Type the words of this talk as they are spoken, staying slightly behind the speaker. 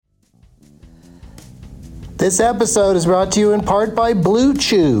This episode is brought to you in part by Blue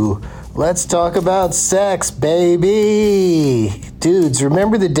Chew. Let's talk about sex, baby. Dudes,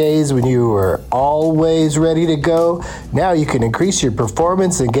 remember the days when you were always ready to go? Now you can increase your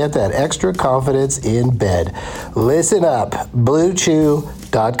performance and get that extra confidence in bed. Listen up,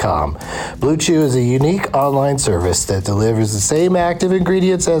 BlueChew.com. Blue Chew is a unique online service that delivers the same active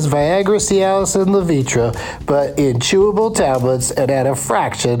ingredients as Viagra, Cialis, and Levitra, but in chewable tablets and at a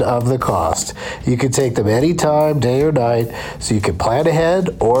fraction of the cost. You can take them anytime, day or night, so you can plan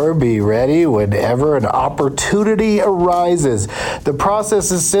ahead or be ready whenever an opportunity arises. The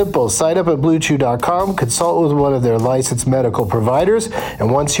process is simple. Sign up at BlueChew.com, consult with one of their licensed medical providers, and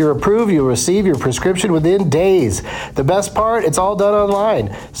once you're approved, you'll receive your prescription within days. The best part, it's all done online,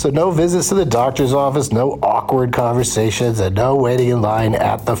 so no visits to the doctor's office, no awkward conversations, and no waiting in line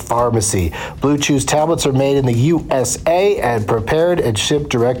at the pharmacy. Blue Chew's tablets are made in the USA and prepared and shipped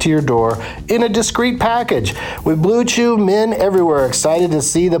direct to your door in a discreet package. With Blue Chew, men everywhere are excited to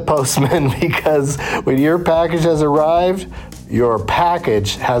see the postman because when your package has arrived, your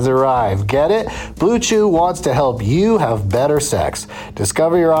package has arrived. Get it? Blue Chew wants to help you have better sex.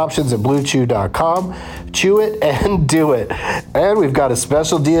 Discover your options at BlueChew.com. Chew it and do it. And we've got a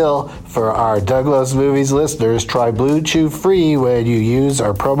special deal for our Doug Loves Movies listeners. Try Blue Chew free when you use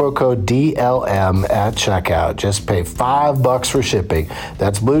our promo code DLM at checkout. Just pay $5 for shipping.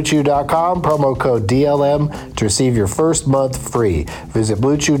 That's BlueChew.com, promo code DLM to receive your first month free. Visit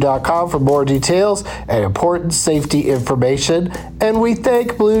BlueChew.com for more details and important safety information. And we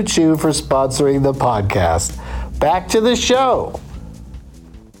thank Blue Chew for sponsoring the podcast. Back to the show.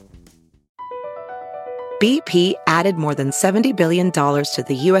 BP added more than $70 billion to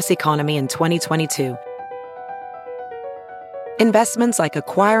the U.S. economy in 2022. Investments like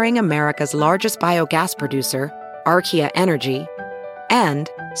acquiring America's largest biogas producer, Archaea Energy,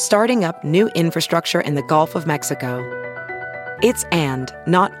 and starting up new infrastructure in the Gulf of Mexico. It's and,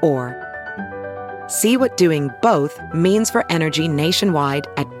 not or. See what doing both means for energy nationwide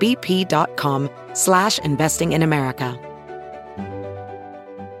at bp.com/investing in America.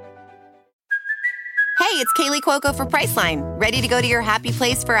 Hey, it's Kaylee Cuoco for Priceline. Ready to go to your happy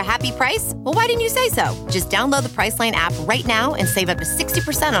place for a happy price? Well, why didn't you say so? Just download the Priceline app right now and save up to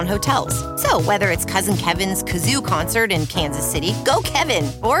 60% on hotels. So whether it's Cousin Kevin's Kazoo Concert in Kansas City, go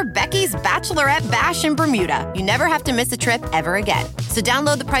Kevin, or Becky's Bachelorette Bash in Bermuda, you never have to miss a trip ever again. So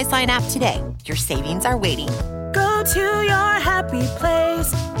download the Priceline app today. Your savings are waiting. Go to your happy place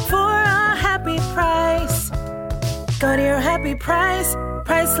for a happy price. Go to your happy price,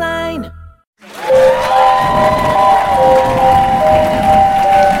 Priceline.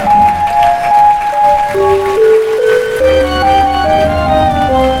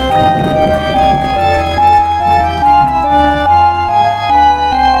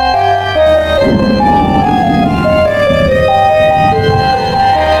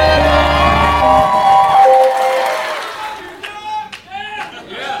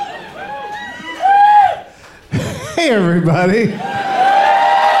 Hey, everybody.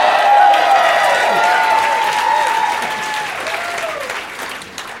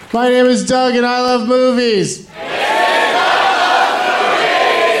 My name is Doug, and I love movies.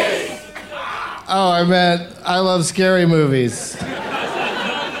 Oh, I meant I love scary movies.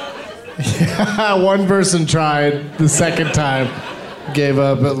 Yeah, one person tried. The second time, gave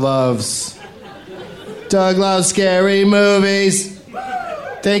up at loves. Doug loves scary movies.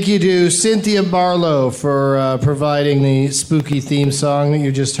 Thank you to Cynthia Barlow for providing the spooky theme song that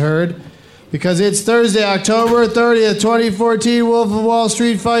you just heard. Because it's Thursday, October 30th, 2014, Wolf of Wall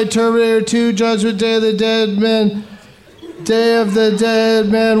Street fight, Terminator 2, Judgment Day of the Dead Men, Day of the Dead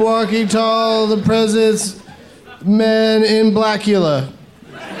Man Walking Tall, the President's Men in Blackula.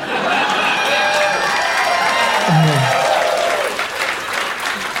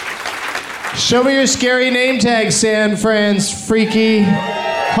 Show me your scary name tag, San Fran's freaky.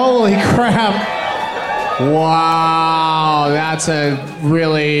 Holy crap. Wow, that's a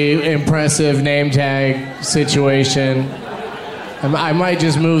really impressive name tag situation. I might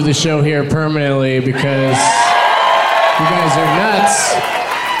just move the show here permanently because you guys are nuts.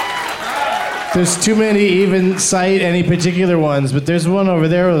 There's too many to even cite any particular ones, but there's one over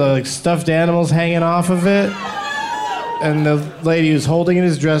there with like stuffed animals hanging off of it. And the lady who's holding it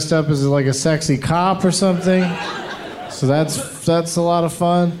is dressed up as like a sexy cop or something. So that's a lot of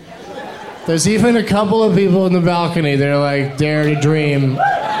fun. There's even a couple of people in the balcony. They're like, dare to dream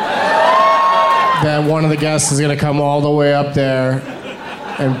that one of the guests is going to come all the way up there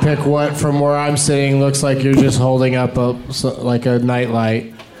and pick what from where I'm sitting looks like you're just holding up like a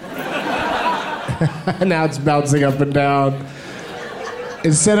nightlight. Now it's bouncing up and down.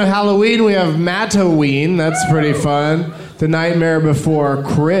 Instead of Halloween, we have Mattoween. That's pretty fun. The Nightmare Before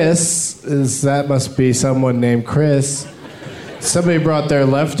Chris that must be someone named Chris. Somebody brought their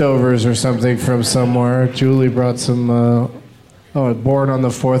leftovers or something from somewhere. Julie brought some, born on the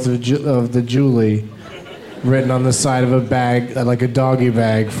 4th of the Julie, written on the side of a bag, like a doggy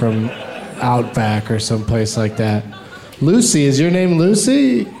bag from Outback or someplace like that. Lucy, is your name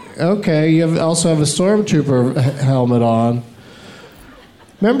Lucy? Okay, you also have a stormtrooper helmet on.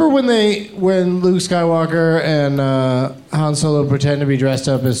 Remember when Luke Skywalker and Han Solo pretend to be dressed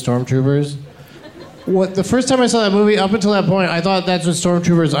up as stormtroopers? The first time I saw that movie, up until that point, I thought that's what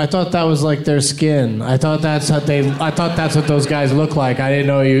stormtroopers. I thought that was like their skin. I thought that's what those guys look like. I didn't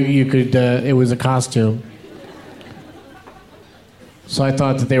know you could. It was a costume. So I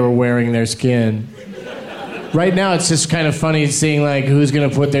thought that they were wearing their skin. Right now, it's just kind of funny seeing like who's gonna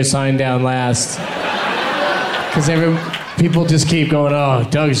put their sign down last, because people just keep going. Oh,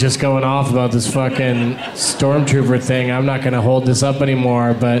 Doug's just going off about this fucking stormtrooper thing. I'm not gonna hold this up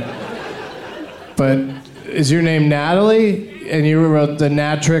anymore. But is your name Natalie? And you wrote the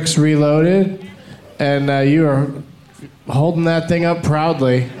Natrix Reloaded, and you are holding that thing up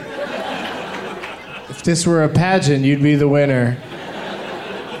proudly. If this were a pageant, you'd be the winner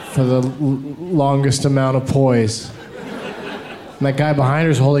for the longest amount of poise. And that guy behind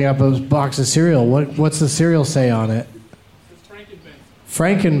her is holding up a box of cereal. What's the cereal say on it?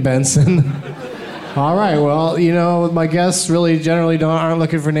 Frankenbenson. All right, well, my guests really generally aren't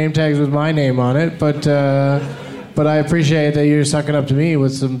looking for name tags with my name on it, but I appreciate that you're sucking up to me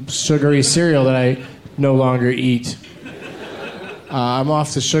with some sugary cereal that I no longer eat. I'm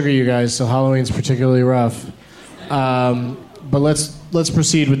off the sugar, you guys, so Halloween's particularly rough. But let's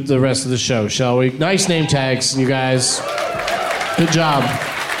proceed with the rest of the show, shall we? Nice name tags, you guys. Good job.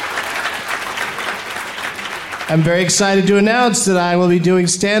 I'm very excited to announce that I will be doing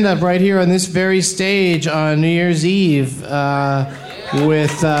stand-up right here on this very stage on New Year's Eve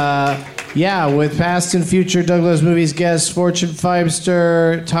with past and future Douglas Movies guests, Fortune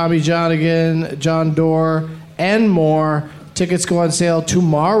Feimster, Tommy Johnigan, John Doerr, and more. Tickets go on sale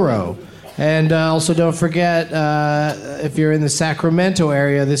tomorrow. And also don't forget, if you're in the Sacramento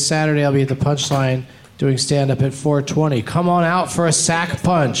area, this Saturday I'll be at the Punchline doing stand-up at 420. Come on out for a sack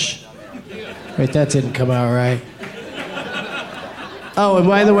punch. Wait, that didn't come out right. Oh, and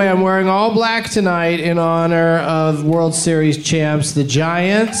by the way, I'm wearing all black tonight in honor of World Series champs, the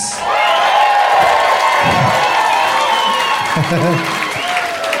Giants.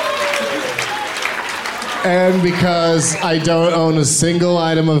 And because I don't own a single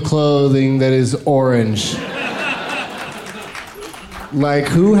item of clothing that is orange. Like,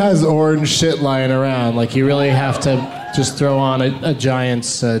 who has orange shit lying around? Like, you really have to just throw on a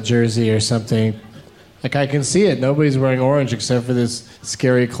Giants jersey or something. Like, I can see it. Nobody's wearing orange except for this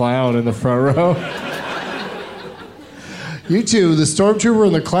scary clown in the front row. You two, the stormtrooper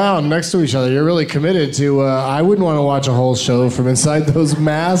and the clown next to each other, you're really committed to... I wouldn't want to watch a whole show from inside those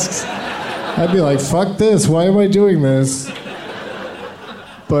masks. I'd be like, fuck this. Why am I doing this?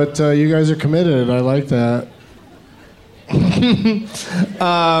 But you guys are committed. I like that.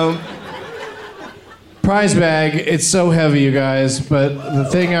 Prize bag, it's so heavy, you guys, but the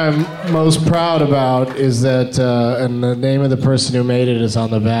thing I'm most proud about is that, and the name of the person who made it is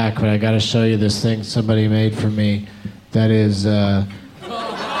on the back, but I gotta show you this thing somebody made for me that is to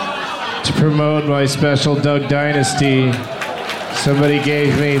promote my special Doug Dynasty. Somebody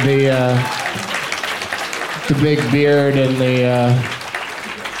gave me the big beard and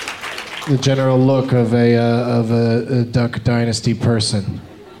the general look of a Duck Dynasty person.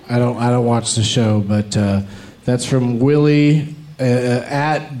 I don't watch the show, but that's from Willie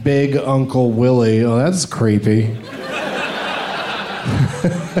at Big Uncle Willie. Oh, that's creepy.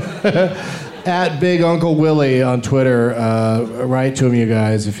 At Big Uncle Willie on Twitter. Write to him, you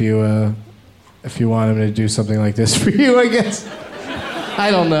guys, if you want him to do something like this for you, I guess.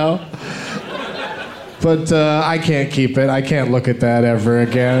 I don't know. But I can't keep it. I can't look at that ever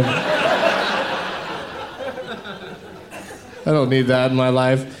again. I don't need that in my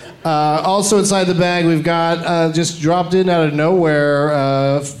life. Also inside the bag, we've got, just dropped in out of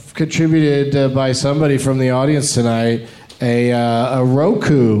nowhere, contributed by somebody from the audience tonight, a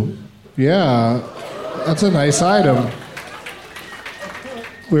Roku. Yeah, that's a nice item.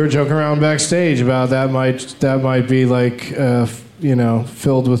 We were joking around backstage about that might be like,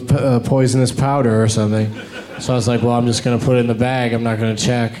 filled with poisonous powder or something. So I was like, well, I'm just going to put it in the bag. I'm not going to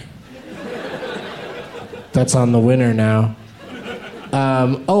check. That's on the winner now.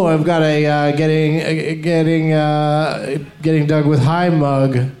 I've got a getting Doug with High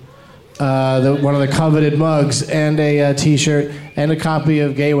mug one of the coveted mugs, and a T-shirt, and a copy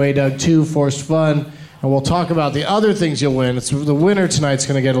of Gateway Doug 2 Forced Fun. And we'll talk about the other things you'll win. The winner tonight's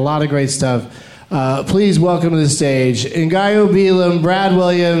going to get a lot of great stuff. Please welcome to the stage Ngaio Bealum, Brad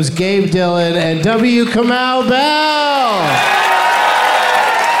Williams, Gabe Dillon, and W. Kamau Bell.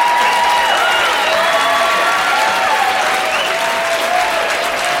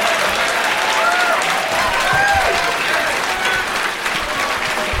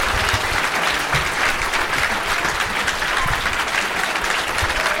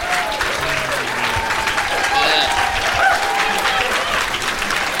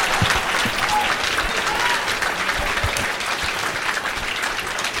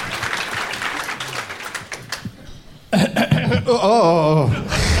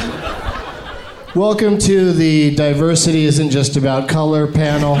 Welcome to the Diversity Isn't Just About Color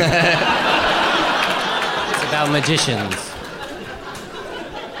panel. It's about magicians.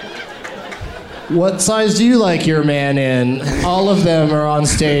 What size do you like your man in? All of them are on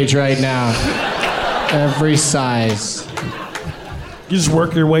stage right now. Every size. You just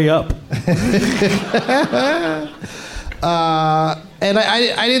work your way up. And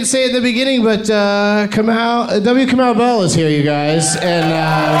I didn't say it in the beginning, but W. Kamau Bell is here, you guys.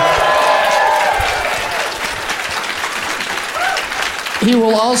 And he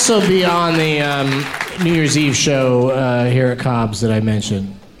will also be on the New Year's Eve show here at Cobb's that I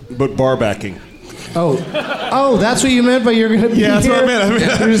mentioned. But bar backing. Oh, that's what you meant by you're going to be Yeah, that's here? what I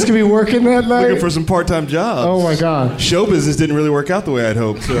meant. You're just going to be working that night? Looking for some part-time jobs. Oh, my God. Show business didn't really work out the way I'd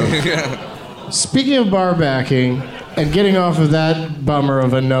hoped. So. Speaking of bar backing, and getting off of that bummer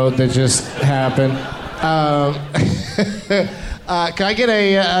of a note that just happened, can I get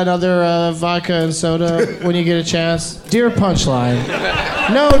another vodka and soda when you get a chance? Dear Punchline.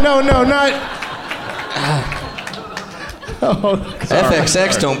 No, not...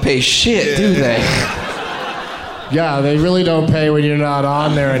 FXX don't pay shit, do they? Yeah, they really don't pay when you're not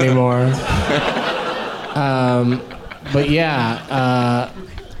on there anymore. But you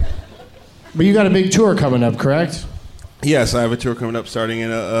got a big tour coming up, correct? Yes, I have a tour coming up starting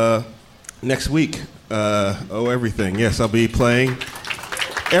in next week. Everything. Yes, I'll be playing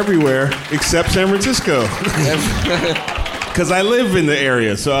everywhere except San Francisco. Because I live in the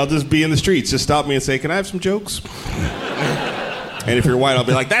area, so I'll just be in the streets. Just stop me and say, "Can I have some jokes?" And if you're white, I'll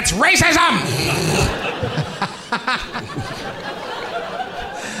be like, "That's racism!"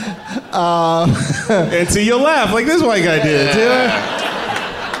 And see, you'll laugh like this white guy did.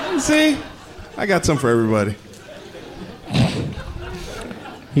 See? I got some for everybody.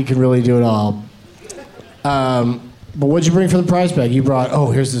 He can really do it all. But what'd you bring for the prize bag? You brought,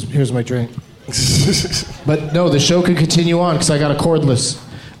 here's my drink. But no, the show could continue on because I got a cordless.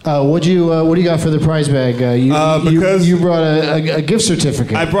 What do you got for the prize bag? You brought a gift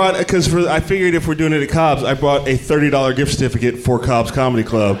certificate. I figured if we're doing it at Cobb's, I brought a $30 gift certificate for Cobb's Comedy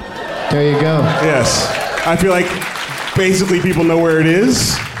Club. There you go. Yes. I feel like basically people know where it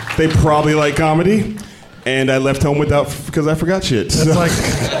is. They probably like comedy. And I left home without because I forgot shit. That's like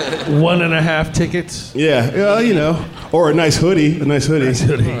 1.5 tickets. Yeah, or a nice hoodie. Nice hoodie.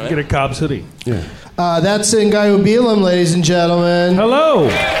 Right. Get a Cobb's hoodie. Yeah. That's Ngaio Bealum, ladies and gentlemen. Hello.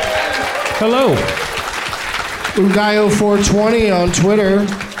 Ngaio420 on Twitter.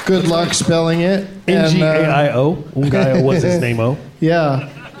 Good luck spelling it. Ngaio. Ngaio was his name-o. Yeah.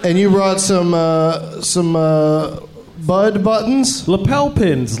 And you brought some Bud buttons? Lapel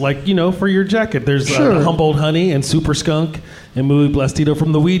pins, for your jacket. There's Humboldt Honey and Super Skunk and Muy Blastito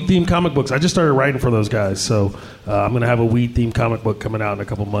from the weed-themed comic books. I just started writing for those guys, so I'm going to have a weed-themed comic book coming out in a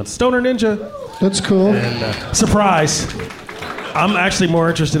couple months. Stoner Ninja. That's cool. And surprise, I'm actually more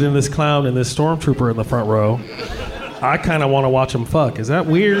interested in this clown and this stormtrooper in the front row. I kind of want to watch him fuck. Is that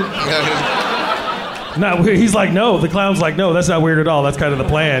weird? Not weird. He's like, no. The clown's like, no, that's not weird at all. That's kind of the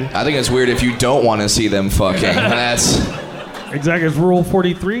plan. I think it's weird if you don't want to see them fucking. That's... Exactly. It's Rule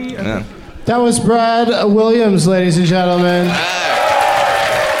 43. Yeah. That was Brad Williams, ladies and gentlemen.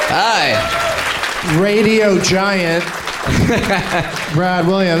 Hi. Radio giant. Brad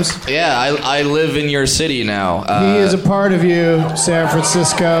Williams. Yeah, I live in your city now. He is a part of you, San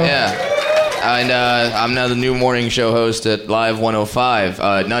Francisco. Yeah. And I'm now the new morning show host at Live 105.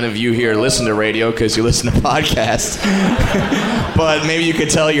 None of you here listen to radio because you listen to podcasts. But maybe you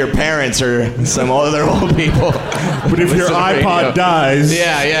could tell your parents or some other old people. But if your iPod dies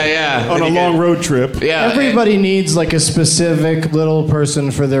on a long road trip. Yeah. Everybody needs like a specific little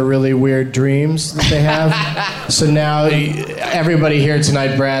person for their really weird dreams that they have. So now everybody here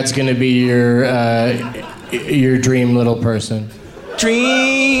tonight, Brad's going to be your dream little person.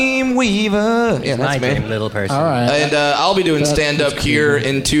 Dreamweaver. Yeah, My that's me. dream little person. All right. And I'll be doing stand-up here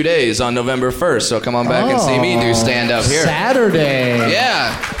in 2 days on November 1st. So come on back and see me do stand-up here. Saturday.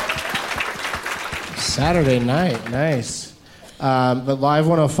 Yeah. Saturday night. Nice. But Live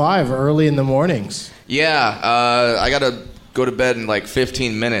 105 early in the mornings. Yeah. I got to go to bed in like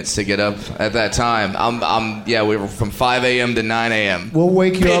 15 minutes to get up at that time. We were from 5 a.m. to 9 a.m. We'll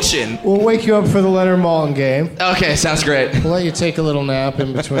wake you Pitching. up. We'll wake you up for the Leonard Maltin game. Okay, sounds great. We'll let you take a little nap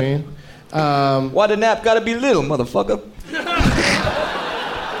in between. Why the nap gotta be little, motherfucker?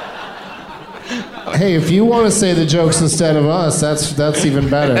 Hey, if you want to say the jokes instead of us, that's even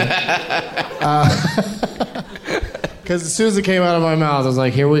better. Because as soon as it came out of my mouth, I was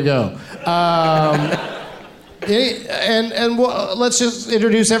like, here we go. Let's just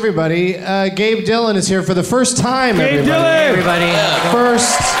introduce everybody. Gabe Dillon is here for the first time. Gabe Dillon! Everybody,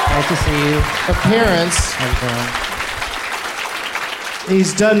 First nice to see you. appearance.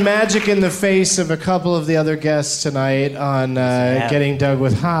 He's done magic in the face of a couple of the other guests tonight on Getting Dug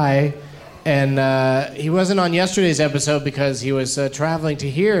with High. And he wasn't on yesterday's episode because he was traveling to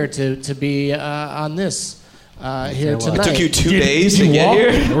here to be on this here tonight. It took you 2 days to get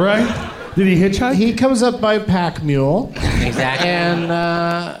here? Right? Did he hitchhike? He comes up by pack mule. Exactly.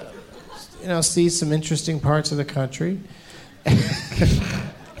 And, sees some interesting parts of the country.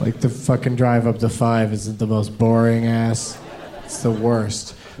 Like the fucking drive up to 5 isn't the most boring ass. It's the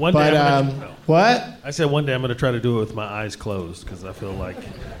worst. What? I said one day I'm going to try to do it with my eyes closed because I feel like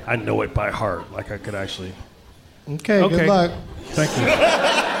I know it by heart. Like I could actually. Okay, good luck. Thank you.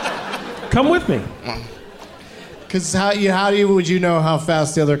 Come with me. Because would you know how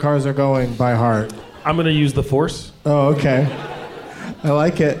fast the other cars are going by heart? I'm going to use the force. Oh, okay. I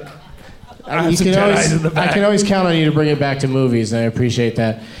like it. I can always count on you to bring it back to movies, and I appreciate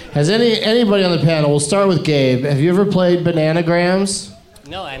that. Has anybody on the panel? We'll start with Gabe. Have you ever played Bananagrams?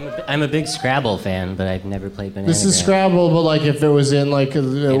 No, I'm a big Scrabble fan, but I've never played Bananagrams. This is Scrabble, but like if it was in like a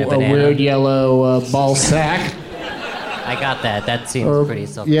weird yellow ball sack. I got that. That seems pretty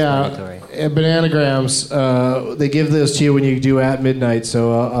self-explanatory. Yeah, Bananagrams. They give those to you when you do at midnight,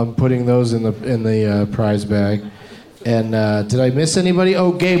 so I'm putting those in the prize bag. And did I miss anybody?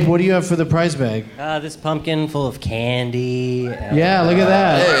 Oh, Gabe, what do you have for the prize bag? This pumpkin full of candy. Yeah, look at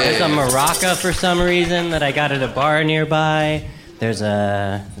that. There's a maraca for some reason that I got at a bar nearby. There's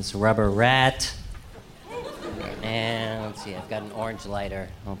this rubber rat. And let's see, I've got an orange lighter.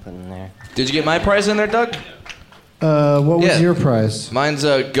 I'll put in there. Did you get my prize in there, Doug? What was your prize? Mine's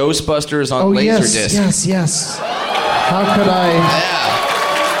Ghostbusters on Laserdisc. Yes. How could I? Yeah.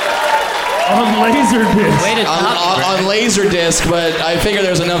 On Laserdisc. Way to On Laserdisc, but I figure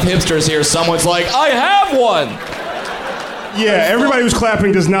there's enough hipsters here. Someone's like, I have one. Yeah, everybody who's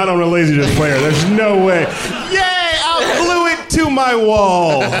clapping does not own a Laserdisc player. There's no way. Yay! I glue it to my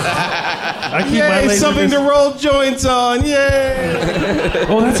wall. I keep my Yay! Laserdisc. Something to roll joints on. Yay!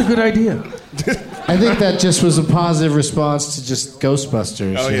 Oh, that's a good idea. I think that just was a positive response to just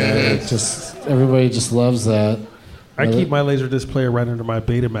Ghostbusters. Oh, yeah. Everybody just loves that. I keep my Laserdisc player right under my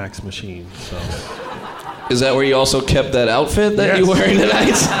Betamax machine. So. Is that where you also kept that outfit that you're wearing tonight?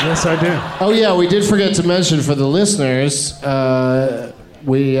 Yes, I do. Oh yeah, we did forget to mention for the listeners, Ngaio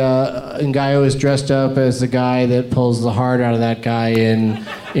is dressed up as the guy that pulls the heart out of that guy in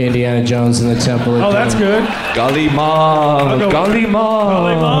Indiana Jones and the Temple of Oh, that's good. Galima.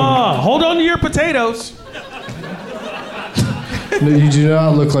 Galima. Hold on to your potatoes. No, you do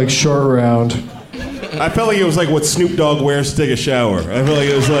not look like Short Round. I felt like it was like what Snoop Dogg wears to take a shower. I feel like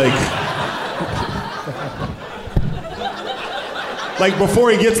it was like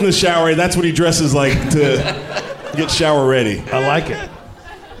before he gets in the shower, that's what he dresses like to get shower ready. I like it.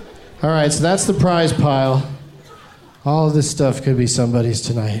 All right, so that's the prize pile. All of this stuff could be somebody's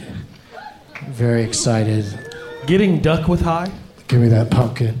tonight. Very excited. Getting duck with high? Give me that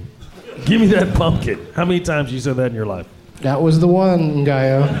pumpkin. Give me that pumpkin. How many times you said that in your life? That was the one,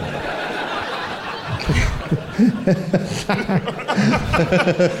 Ngaio.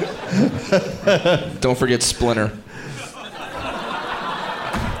 Don't forget Splinter.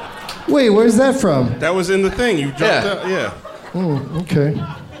 Wait, where's that from? That was in the thing. You dropped out. Yeah. Okay.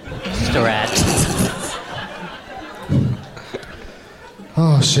 Just a rat.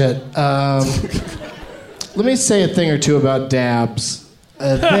 Oh, shit. Let me say a thing or two about dabs.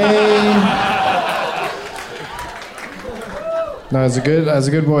 No, I was a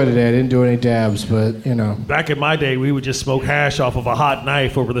good boy today. I didn't do any dabs, but, you know. Back in my day, we would just smoke hash off of a hot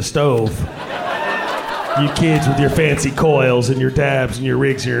knife over the stove. You kids with your fancy coils and your dabs and your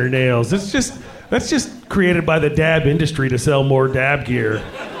rigs and your nails. That's just created by the dab industry to sell more dab gear.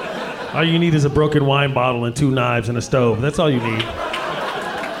 All you need is a broken wine bottle and 2 knives and a stove. That's all you need.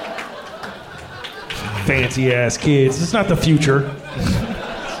 fancy ass kids. It's not the future.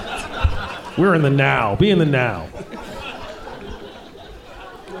 We're in the now. Be in the now.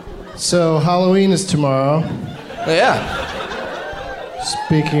 So Halloween is tomorrow. Yeah.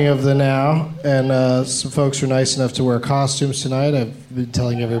 Speaking of the now, and some folks were nice enough to wear costumes tonight. I've been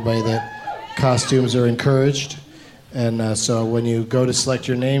telling everybody that costumes are encouraged. And so when you go to select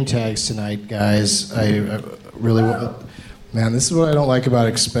your name tags tonight, guys, I really want... Man, this is what I don't like about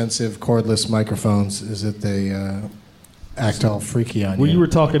expensive cordless microphones, is that they act all freaky on you. Well, you were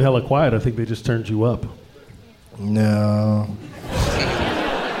talking hella quiet. I think they just turned you up. No.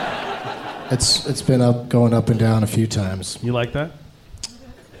 It's been going up and down a few times. You like that?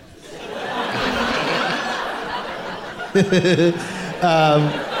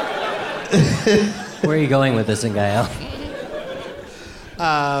 Where are you going with this, Ngaio?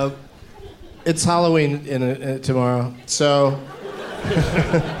 It's Halloween tomorrow. So,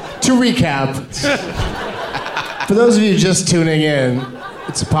 to recap, for those of you just tuning in,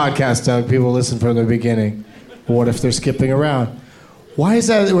 it's a podcast, Doug. People listen from the beginning. What if they're skipping around? Why is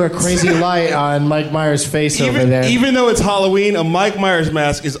that a crazy light on Mike Myers' face over there? Even though it's Halloween, a Mike Myers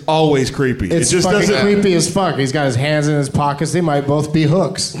mask is always creepy. It's it just fucking doesn't... creepy as fuck. He's got his hands in his pockets. They might both be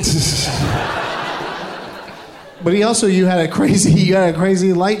hooks. But you had a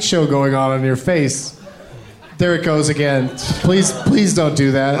crazy light show going on your face. There it goes again. Please don't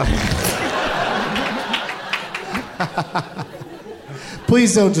do that.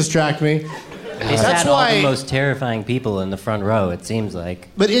 Please don't distract me. They sat all the most terrifying people in the front row, it seems like.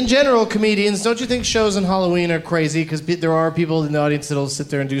 But in general, comedians, don't you think shows on Halloween are crazy? Because there are people in the audience that'll sit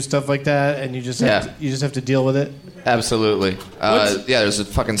there and do stuff like that, and you just have to deal with it. Absolutely. There's a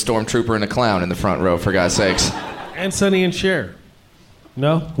fucking stormtrooper and a clown in the front row, for God's sakes. And Sonny and Cher.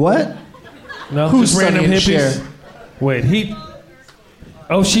 No? What? No? Who's just random Sonny and hippies? Cher? Wait,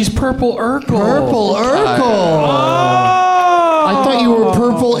 Oh, she's Purple Urkel. Purple Urkel. I thought you were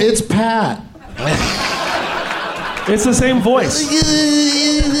Purple. It's Pat. It's the same voice.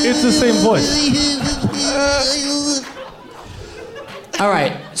 It's the same voice. All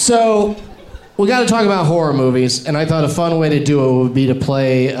right, so we got to talk about horror movies, and I thought a fun way to do it would be to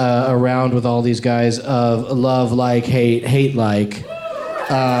play around with all these guys of love like, hate like,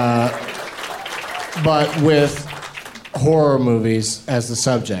 but with horror movies as the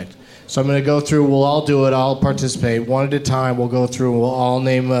subject. So I'm going to go through, we'll all do it, I'll participate. One at a time, we'll go through and we'll all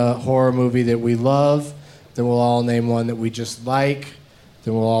name a horror movie that we love, then we'll all name one that we just like,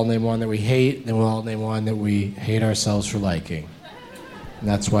 then we'll all name one that we hate, then we'll all name one that we hate ourselves for liking. And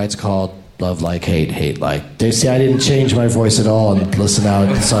that's why it's called Love Like, Hate Like. They see I didn't change my voice at all and listen out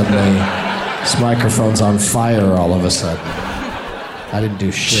and suddenly this microphone's on fire all of a sudden. I didn't do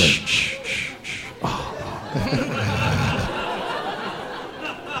shit.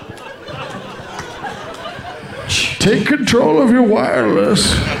 Take control of your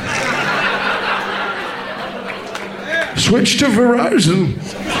wireless. Switch to Verizon.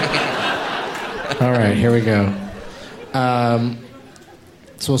 All right, here we go.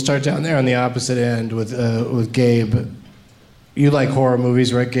 So we'll start down there on the opposite end with Gabe. You like horror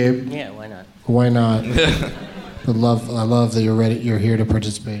movies, right, Gabe? Yeah, why not? Why not? I love that you're here to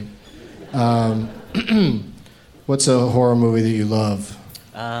participate. What's a horror movie that you love?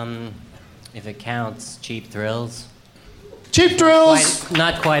 If it counts, Cheap Thrills. Cheap Thrills!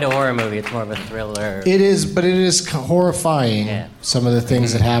 Not quite a horror movie, it's more of a thriller. It is, but it is horrifying, yeah. Some of the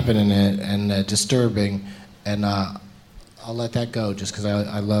things that happen in it, and disturbing, and I'll let that go just because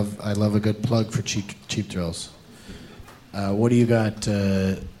I love a good plug for Cheap Thrills. What do you got,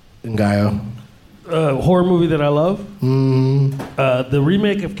 Ngaio? Horror movie that I love? The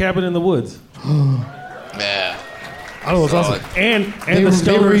remake of Cabin in the Woods. Yeah. Oh, it was awesome. And They the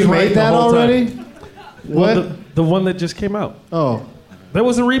Stoners remade right that the whole already? time. Well, What? the one that just came out. Oh, That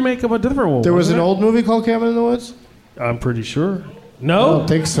was a remake of a different one. there was an wasn't old movie called Cabin in the Woods? it? I'm pretty sure. I No? don't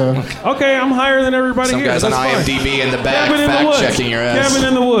think so. Okay, I'm higher than everybody Some here. guys on That's fine. IMDb in the back Cabin in the Woods. fact-checking your ass. Cabin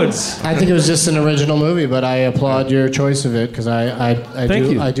in the Woods. I think it was just an original movie, but I applaud your choice of it because Thank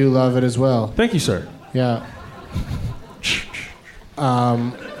you. I do love it as well. Thank you, sir. Yeah.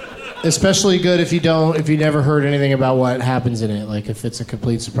 Especially good if you never heard anything about what happens in it. Like if it's a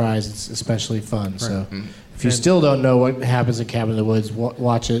complete surprise, it's especially fun. So if you still don't know what happens in Cabin in the Woods,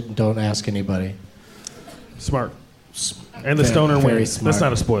 watch it and don't ask anybody. Smart. And the stoner Very wins. smart. That's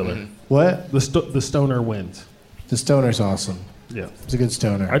not a spoiler. What? The stoner wins. The stoner's awesome. Yeah. It's a good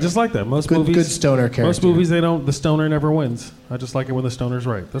stoner. I just like that. Most Good- movies. good stoner character. Most movies, the stoner never wins. I just like it when the stoner's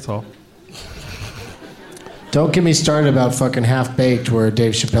right. That's all. Don't get me started about fucking Half Baked, where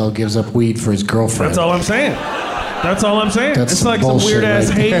Dave Chappelle gives up weed for his girlfriend. That's all I'm saying. That's all I'm saying. That's it's like some bullshit weird ass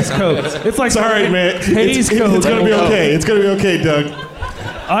right haze coat. It's like Sorry, man. Haze coat. It's gonna be okay. It's gonna be okay, Doug.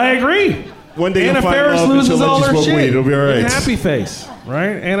 I agree. One day Anna you'll find Faris love and loses she'll all let her you smoke shit. weed. It'll be all right. In Happy Face,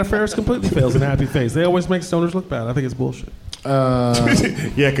 right? Anna Faris completely fails in Happy Face. They always make stoners look bad. I think it's bullshit.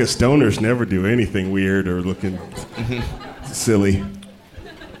 Yeah, because stoners never do anything weird or looking silly.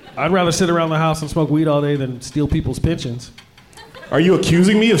 I'd rather sit around the house and smoke weed all day than steal people's pensions. Are you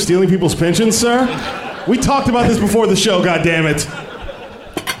accusing me of stealing people's pensions, sir? We talked about this before the show, goddammit.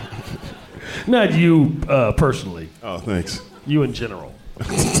 Not you personally. Oh, thanks. You in general.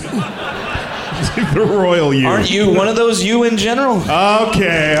 The royal you. Aren't you one of those you in general?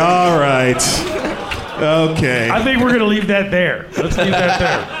 Okay, all right. Okay. I think we're going to leave that there. Let's leave that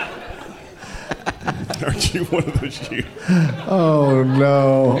there. Aren't you one of those you? Oh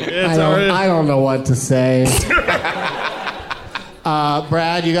no! I don't know what to say.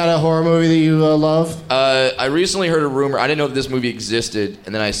 Brad, you got a horror movie that you love? I recently heard a rumor. I didn't know that this movie existed,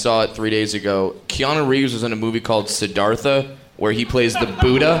 and then I saw it 3 days ago. Keanu Reeves was in a movie called Siddhartha, where he plays the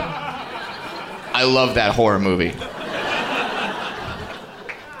Buddha. I love that horror movie.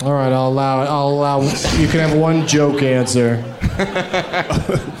 All right, I'll allow it. You can have one joke answer.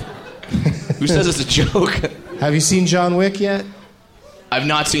 Who says it's a joke? Have you seen John Wick yet? I've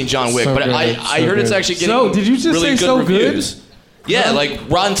not seen John Wick, So but good, I so heard it's good. actually getting So, did you just really say good so good? reviews. Yeah, like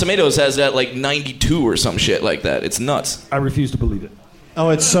Rotten Tomatoes has that like 92 or some shit like that. It's nuts. I refuse to believe it. Oh,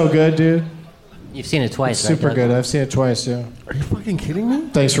 it's so good, dude. You've seen it twice, Super right, good. Doug? I've seen it twice, yeah. Are you fucking kidding me?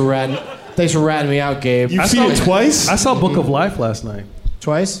 Thanks for ratting me out, Gabe. You've seen it twice? I saw Book of Life last night.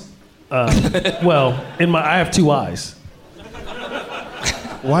 Twice? Well, I have two eyes.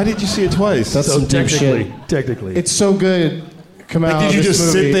 Why did you see it twice? That's some deep shit. Technically. It's so good. Kamau, Did you this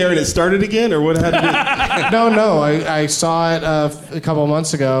just movie. sit there and it started again, or what happened? No. I saw it a couple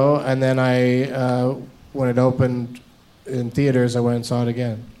months ago, and then when it opened in theaters, I went and saw it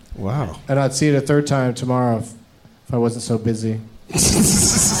again. Wow. And I'd see it a third time tomorrow if I wasn't so busy.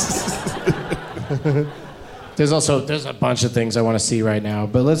 There's a bunch of things I want to see right now,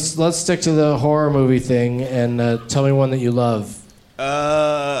 but let's stick to the horror movie thing and tell me one that you love.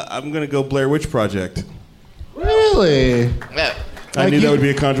 I'm gonna go Blair Witch Project. Really? Yeah. I knew that would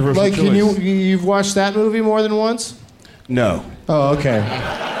be a controversial choice. You've watched that movie more than once? No. Oh, okay.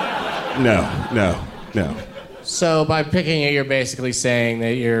 No. So by picking it, you're basically saying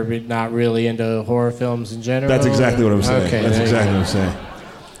that you're not really into horror films in general? That's exactly what I'm saying. Okay, That's there you exactly go. what I'm saying.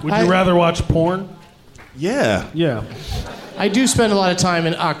 Would you rather watch porn? Yeah. Yeah. I do spend a lot of time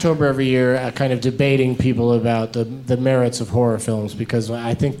in October every year kind of debating people about the merits of horror films, because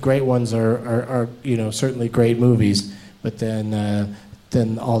I think great ones are certainly great movies, but then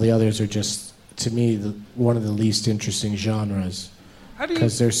all the others are just, to me, one of the least interesting genres,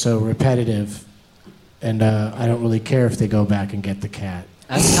 because they're so repetitive, and I don't really care if they go back and get the cat.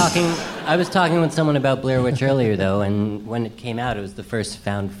 I was talking with someone about Blair Witch earlier, though, and when it came out, it was the first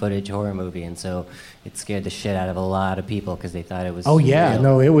found footage horror movie, and so it scared the shit out of a lot of people because they thought it was. Oh yeah, real.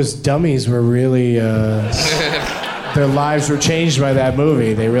 no, it was dummies were really their lives were changed by that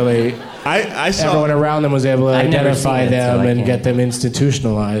movie. They really. I saw everyone around them was able to I've never identify seen it, them so I and can't. get them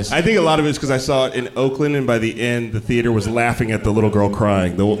institutionalized. I think a lot of it is because I saw it in Oakland, and by the end, the theater was laughing at the little girl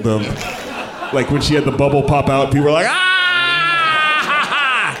crying. Like when she had the bubble pop out, people were like, "Ah!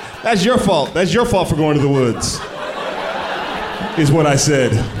 That's your fault. That's your fault for going to the woods." Is what I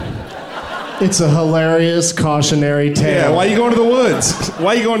said. It's a hilarious cautionary tale. Yeah, why are you going to the woods?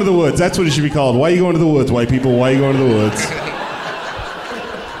 Why are you going to the woods? That's what it should be called. Why are you going to the woods, white people? Why are you going to the woods?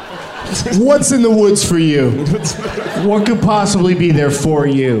 What's in the woods for you? What could possibly be there for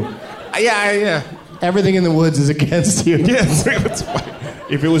you? Yeah. Everything in the woods is against you. Yes.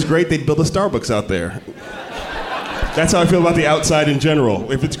 If it was great, they'd build a Starbucks out there. That's how I feel about the outside in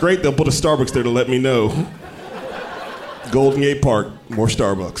general. If it's great, they'll put a Starbucks there to let me know. Golden Gate Park, more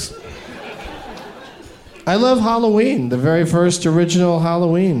Starbucks. I love Halloween, the very first original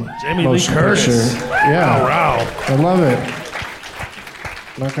Halloween. Jamie Lee motion Curtis. picture. Yeah. Wow. I love it.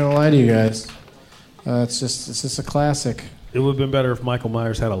 I'm not gonna lie to you guys. It's just a classic. It would have been better if Michael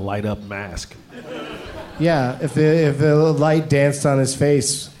Myers had a light up mask. Yeah, if the light danced on his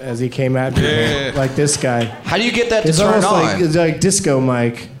face as he came at me, like this guy. How do you get that to It's turn almost on? it's like Disco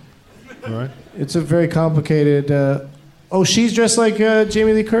Mike. All right. It's a very complicated. Oh, she's dressed like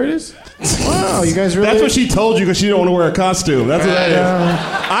Jamie Lee Curtis? Wow, you guys really. That's what she told you because she didn't want to wear a costume. That's what that is.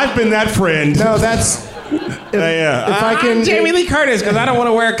 I've been that friend. No, that's If I can- I'm Jamie Lee Curtis because I don't want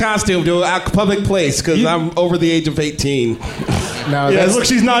to wear a costume to a public place because I'm over the age of 18. No, Yes, look,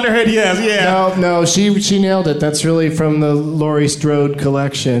 she's nodding her head. Yes, yeah. No, she nailed it. That's really from the Laurie Strode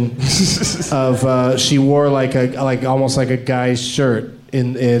collection of she wore almost like a guy's shirt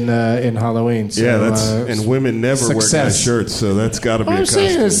in Halloween. So, and women never wear guys' shirts, so that's got to be a I'm costume.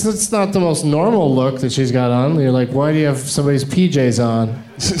 saying it's not the most normal look that she's got on. You're like, why do you have somebody's PJs on,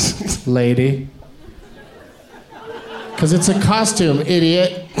 lady? Because it's a costume,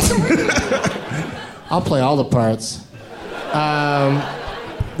 idiot. I'll play all the parts.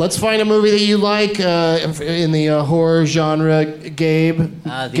 Let's find a movie that you like in the horror genre. Gabe,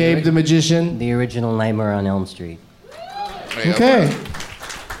 Gabe the Magician. The original Nightmare on Elm Street. Okay.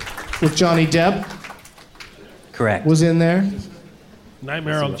 With Johnny Depp. Correct. Was in there.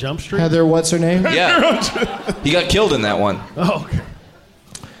 Nightmare on Jump Street? Heather, what's her name? Yeah. He got killed in that one. Oh, okay.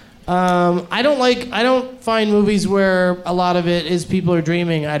 I don't find movies where a lot of it is people are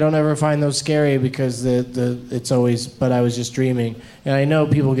dreaming. I don't ever find those scary because it's always, but I was just dreaming. And I know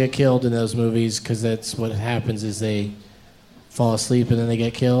people get killed in those movies because that's what happens is they fall asleep and then they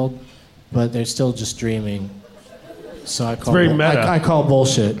get killed, but they're still just dreaming. So I call I call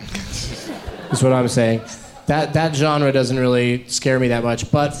bullshit. Is what I'm saying. That genre doesn't really scare me that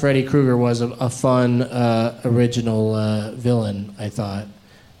much, but Freddy Krueger was a fun original villain, I thought.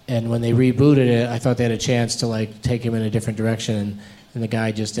 And when they rebooted it, I thought they had a chance to take him in a different direction, and the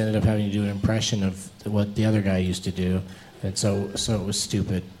guy just ended up having to do an impression of what the other guy used to do, and so it was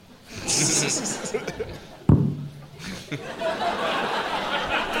stupid.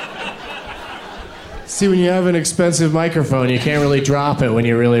 See, when you have an expensive microphone, you can't really drop it when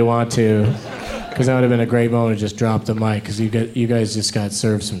you really want to, because that would have been a great moment to just drop the mic, because you guys just got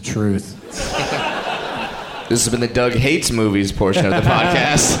served some truth. This has been the Doug Hates Movies portion of the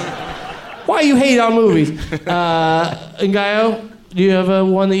podcast. Why you hate on movies? Ngaio, do you have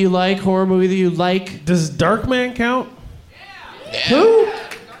one that you like, horror movie that you like? Does Darkman count? Yeah. Who?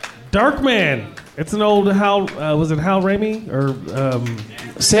 Darkman. It's an old Hal. Was it Hal Raimi or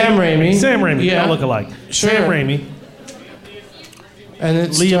Sam Raimi? Sam Raimi. Yeah. They look alike. Sure. Sam Raimi. And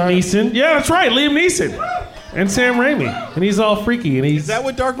it's Liam Neeson. Yeah, that's right. Liam Neeson and Sam Raimi, and he's all freaky. And Is that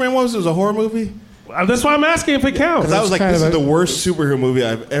what Darkman was? It was a horror movie? That's why I'm asking if it counts. Because I was like, this is the worst superhero movie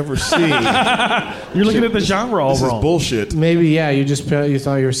I've ever seen. You're looking at the genre all This wrong. is bullshit. Maybe, yeah. You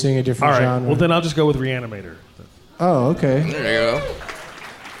thought you were seeing a different All right. genre. Well, then I'll just go with Reanimator. Oh, okay. There you go.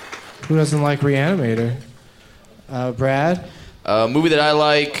 Who doesn't like Reanimator? Brad? Movie that I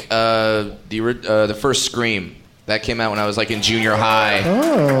like, the first Scream. That came out when I was in junior high.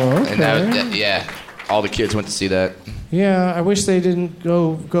 Oh, okay. And yeah, all the kids went to see that. Yeah, I wish they didn't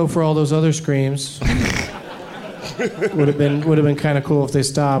go for all those other Screams. would have been kind of cool if they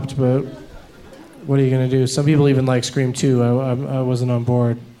stopped, but what are you gonna do? Some people even like Scream 2. I wasn't on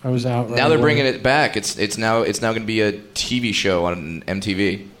board. I was out. Now they're bringing it back. It's now going to be a TV show on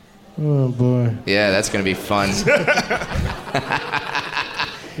MTV. Oh boy. Yeah, that's going to be fun.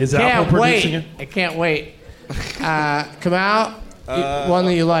 Is Apple producing it? I can't wait. Kamau, one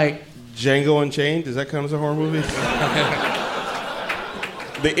that you like. Django Unchained, does that count as a horror movie?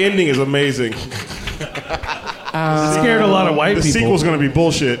 The ending is amazing. Scared a lot of white The people. sequel's gonna be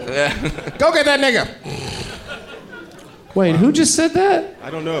bullshit. Go get that nigga! Wait, who just said that? I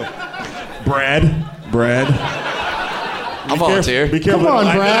don't know. Brad. I'll volunteer. Be careful. Come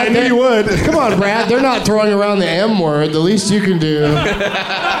on, Brad. I knew you would. Come on, Brad. They're not throwing around the M word. The least you can do.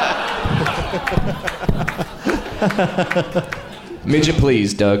 Midget,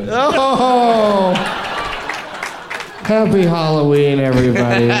 please, Doug. Oh! Happy Halloween,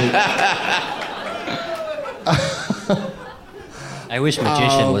 everybody. I wish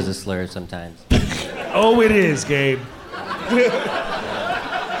magician was a slur sometimes. Oh, it is, Gabe.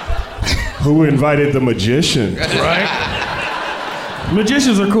 Who invited the magician? Right?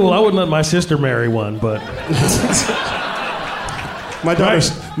 Magicians are cool. I wouldn't let my sister marry one, but My daughter's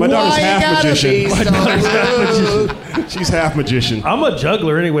half magician. She's half magician. I'm a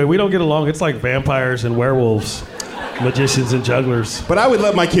juggler anyway. We don't get along. It's like vampires and werewolves, magicians and jugglers. But I would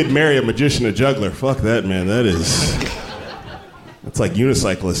let my kid marry a magician, a juggler. Fuck that, man. That's like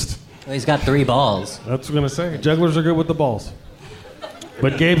unicyclist. Well, he's got 3 balls. That's what I'm gonna say. Jugglers are good with the balls.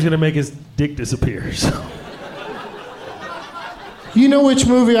 But Gabe's gonna make his dick disappear. So. You know which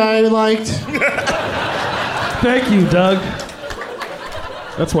movie I liked? Thank you, Doug.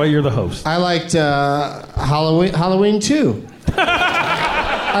 That's why you're the host. I liked Halloween 2.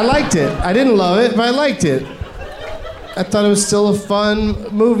 I liked it. I didn't love it, but I liked it. I thought it was still a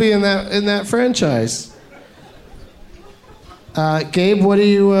fun movie in that franchise. Gabe, what do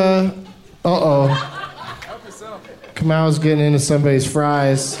you? Kamau's getting into somebody's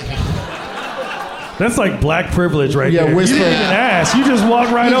fries. That's like black privilege right Yeah, there. whisper. You didn't even ask. You just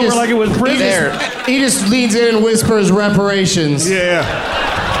walked right over like it was privilege. He just leans in and whispers reparations. Yeah.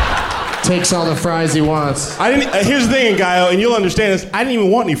 Takes all the fries he wants. Here's the thing, Ngaio, and you'll understand this. I didn't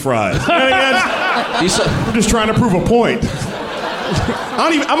even want any fries. I'm just trying to prove a point.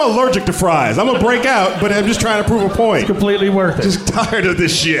 I'm allergic to fries. I'm gonna break out, but I'm just trying to prove a point. It's completely worth it. Just tired of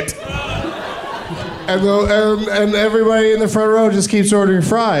this shit. And everybody in the front row just keeps ordering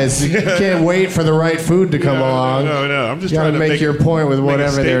fries. You can't wait for the right food to come along. No. I'm just you trying to make your point with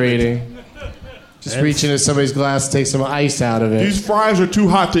whatever they're statement. eating. Just reach into somebody's glass, take some ice out of it. These fries are too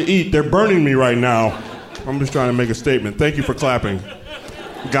hot to eat. They're burning me right now. I'm just trying to make a statement. Thank you for clapping.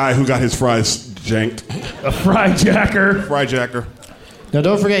 Guy who got his fries janked. A fry jacker. Fry jacker. Now,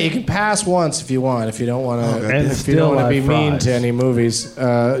 don't forget, you can pass once if you want. If you don't want to, if you don't want to be mean to any movies.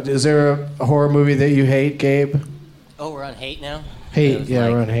 Is there a horror movie that you hate, Gabe? Oh, we're on hate now? Hate, yeah,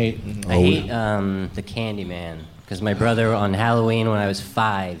 we're on hate. I hate the Candyman. Because my brother, on Halloween when I was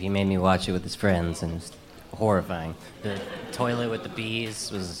 5, he made me watch it with his friends, and it's horrifying. The toilet with the bees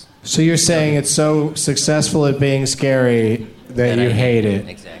was... So you're saying it's so successful at being scary that you hate it?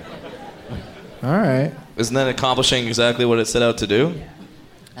 Exactly. All right. Isn't that accomplishing exactly what it set out to do?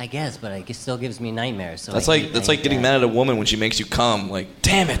 I guess, but it still gives me nightmares. So That's like getting mad at a woman when she makes you come. Like,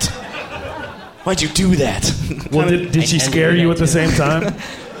 damn it! Why'd you do that? Well, did she scare you at the same time?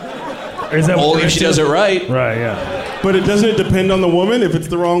 Is that only if she does it right? Right, yeah. But it doesn't depend on the woman. If it's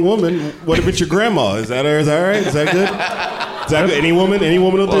the wrong woman, what if it's your grandma? Is that all right? Is that good? Is that good? Any woman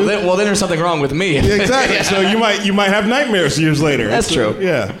will do. Well, then there's something wrong with me. Yeah, exactly. Yeah. So you might have nightmares years later. That's true.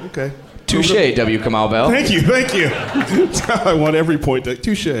 Yeah. Okay. Touche, W. Kamau Bell. Thank you. That's how I want every point.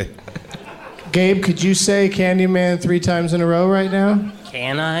 Touche. Gabe, could you say Candyman 3 times in a row right now?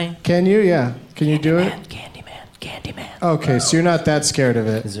 Can I? Can you? Yeah. Can you do it? Candyman. Okay, so you're not that scared of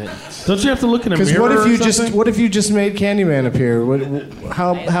it. Don't you have to look in a mirror? Because what if you just made Candyman appear?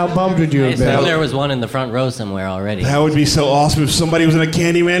 How bummed would you have been? I know there was one in the front row somewhere already. That would be so awesome if somebody was in a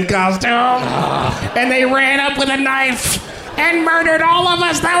Candyman costume and they ran up with a knife and murdered all of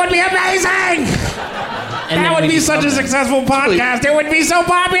us. That would be amazing. And that would be such a successful podcast. It would be so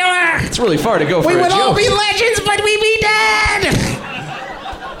popular. It's really far to go for We a would all joke. be legends, but we'd be dead.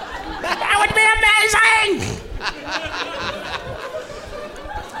 That would be amazing.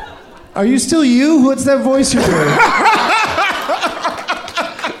 Are you still you? What's that voice you're doing?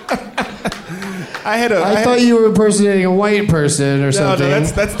 I thought you were impersonating a white person or something. No,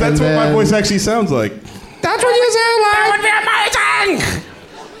 that's what my voice actually sounds like. That's what you sound like. That would be amazing.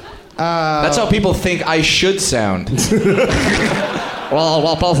 That's how people think I should sound.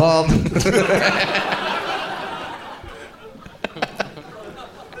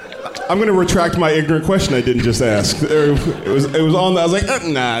 I'm going to retract my ignorant question I didn't just ask. It was on. I was like,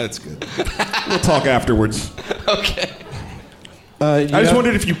 nah, it's good. We'll talk afterwards. Okay. I just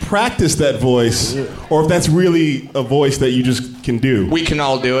wondered if you practice that voice, or if that's really a voice that you just can do. We can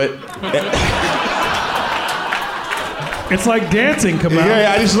all do it. It's like dancing, Kamau.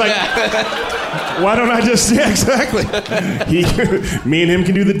 Yeah, I just like. Why don't I just? Yeah, exactly. Me and him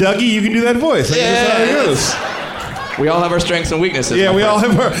can do the Dougie. You can do that voice. That's how it is. We all have our strengths and weaknesses. Yeah, we all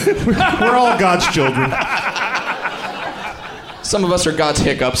have our. We're all God's children. Some of us are God's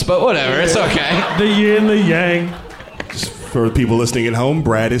hiccups, but whatever. It's okay. The yin, the yang. For the people listening at home,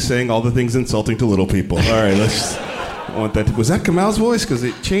 Brad is saying all the things insulting to little people. All right, let's. I want that. Was that Kamau's voice? Because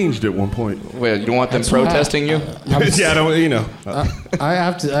it changed at one point. Wait, you don't want them protesting you? Yeah, I don't. You know. I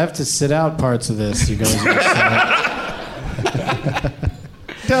have to sit out parts of this. You guys.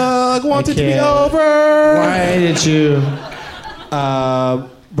 Doug wants it to be over. Why did you?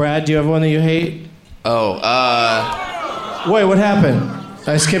 Brad, do you have one that you hate? Oh, Wait, what happened?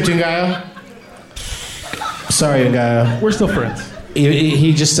 I skipped Ngaio? Sorry, Ngaio. We're still friends.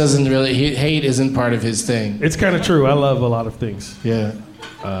 He just doesn't really... hate isn't part of his thing. It's kind of true. I love a lot of things. Yeah.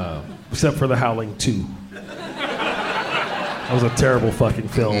 Except for The Howling 2. That was a terrible fucking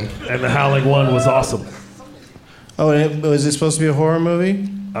film. And The Howling 1 was awesome. Oh, was it supposed to be a horror movie?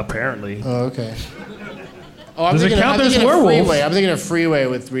 Apparently. Oh, okay. Oh, Does it count as werewolves? I'm thinking of Freeway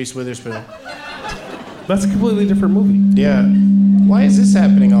with Reese Witherspoon. That's a completely different movie. Yeah. Why is this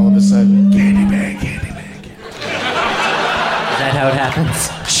happening all of a sudden? Candyman. Is that how it happens?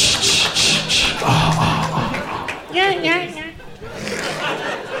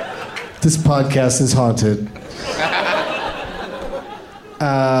 This podcast is haunted.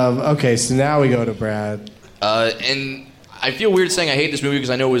 Okay, so now we go to Brad. And I feel weird saying I hate this movie because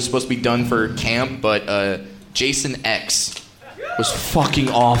I know it was supposed to be done for camp, but Jason X was fucking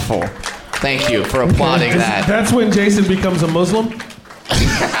awful. Thank you for applauding that. That's when Jason becomes a Muslim?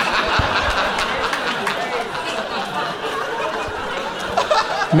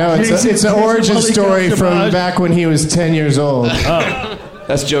 No, it's an origin story from back when he was 10 years old.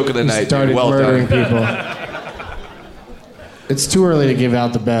 That's joke of the night. Started Well murdering done. people. It's too early to give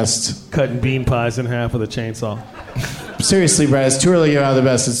out the best. Cutting bean pies in half with a chainsaw. Seriously, Brad, it's too early to give out the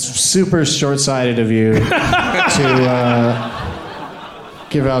best. It's super short-sighted of you to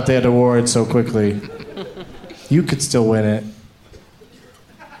give out that award so quickly. You could still win it.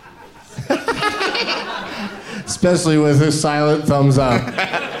 Especially with a silent thumbs up.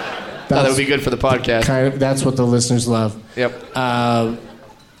 That would be good for the podcast. That's what the listeners love. Yep.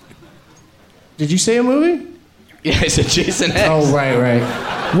 Did you say a movie? Yeah, I said Jason X. Oh, right.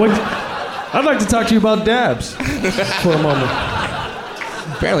 I'd like to talk to you about dabs for a moment.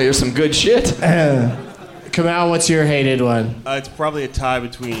 Apparently there's some good shit. Kamau, what's your hated one? It's probably a tie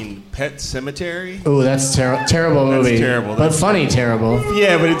between Pet Sematary. Oh, that's terrible movie. That's terrible. But funny terrible.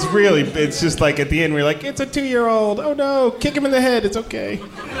 Yeah, but it's just like at the end we're like, it's a 2-year-old. Oh no, kick him in the head. It's okay.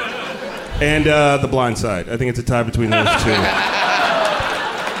 And The Blind Side. I think it's a tie between those two.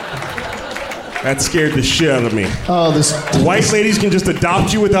 That scared the shit out of me. Oh, this white ladies can just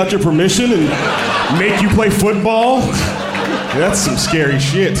adopt you without your permission and make you play football. That's some scary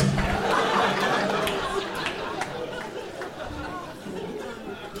shit.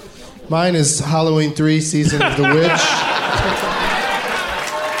 Mine is Halloween 3, Season of the Witch.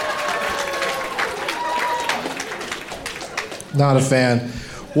 Not a fan.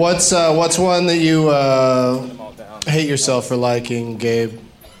 What's one that you hate yourself for liking, Gabe?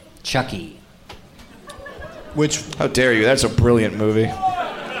 Chucky. How dare you? That's a brilliant movie.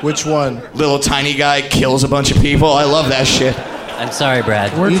 Which one? Little tiny guy kills a bunch of people. I love that shit. I'm sorry,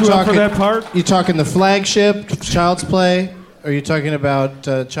 Brad. Weren't you up for that part? You talking the flagship, Child's Play? Or are you talking about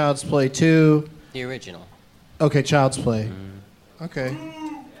Child's Play 2? The original. Okay, Child's Play. Okay.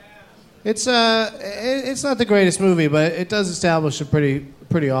 It's not the greatest movie, but it does establish a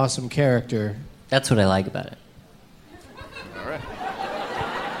pretty awesome character. That's what I like about it.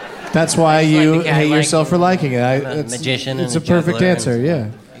 That's why you hate yourself for liking it. I'm a magician It's and a perfect juggler answer, yeah.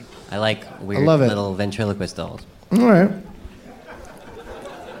 I like weird love it. little ventriloquist dolls. All right.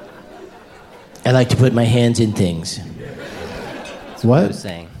 I like to put my hands in things. That's What? I was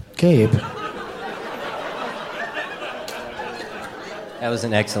saying. Gabe. That was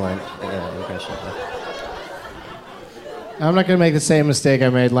an excellent impression. I'm not going to make the same mistake I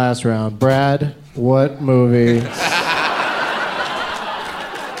made last round. Brad, what movie?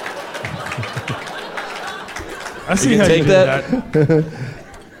 I see You how can you take do that.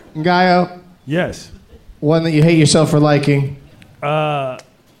 Ngaio, Yes. one that you hate yourself for liking. Oh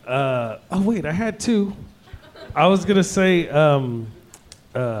wait, I had two. I was gonna say,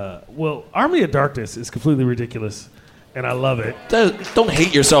 well, Army of Darkness is completely ridiculous, and I love it. Don't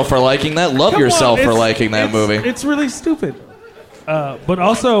hate yourself for liking that. Love Come yourself on, for liking that movie. It's really stupid. But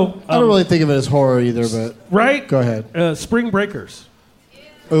also, I don't really think of it as horror either, but right. go ahead. Spring Breakers.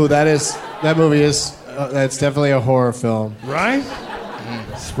 Oh, that movie is that's definitely a horror film. Right?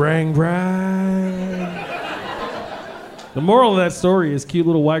 Spring Break. The moral of that story is cute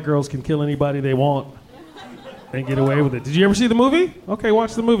little white girls can kill anybody they want and get away with it. Did you ever see the movie? Okay,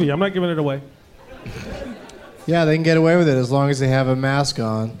 watch the movie. I'm not giving it away. Yeah, they can get away with it as long as they have a mask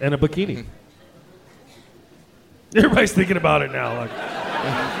on. And a bikini. Everybody's thinking about it now.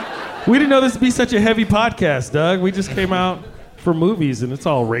 Like, we didn't know this would be such a heavy podcast, Doug. We just came out for movies, and it's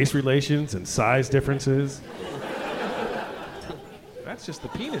all race relations and size differences. That's just the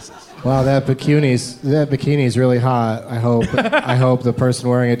penises. Wow, that bikini's really hot. I hope the person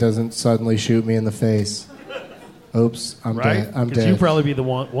wearing it doesn't suddenly shoot me in the face. Oops, I'm Right? dead. I'm Because dead. you probably be the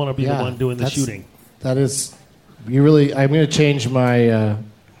one want to be the one doing the that's- shooting. That is, you really. I'm going to change my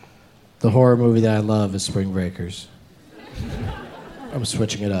the horror movie that I love is Spring Breakers. I'm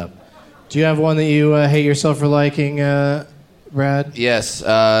switching it up. Do you have one that you hate yourself for liking, Brad? Yes,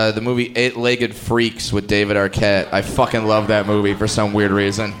 the movie Eight-Legged Freaks with David Arquette. I fucking love that movie for some weird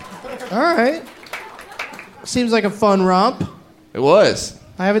reason. All right. Seems like a fun romp. It was.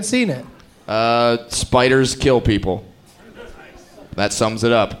 I haven't seen it. Spiders kill people. That sums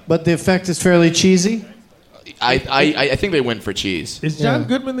it up. But the effect is fairly cheesy. I think they went for cheese. Is John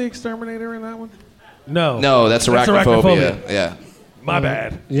Goodman the exterminator in that one? No. No, that's Arachnophobia. Yeah. My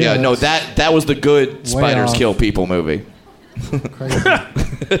bad. Yeah, no, that was the good spiders off. kill people movie.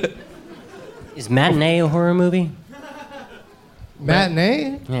 Is Matinee a horror movie?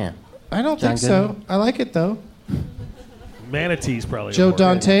 Matinee? Yeah. I don't John think so. Goodman? I like it though. Manatee's probably. Joe a horror.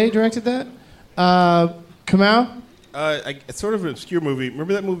 Dante directed that. Kamau? It's sort of an obscure movie.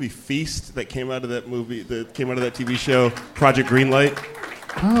 Remember that movie Feast that came out of that TV show, Project Greenlight?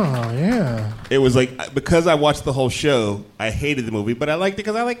 Oh, yeah. It was like, because I watched the whole show, I hated the movie, but I liked it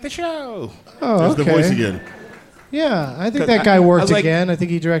because I liked the show. Oh, There's okay. the voice again. Yeah, I think that guy worked like, again. I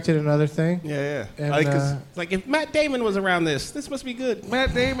think he directed another thing. Yeah. And, It's like, if Matt Damon was around this must be good.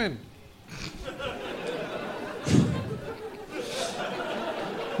 Matt Damon.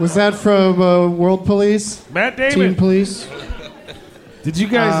 Was that from World Police? Matt Damon. Teen Police? Did you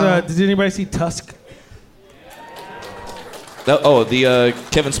guys, did anybody see Tusk? The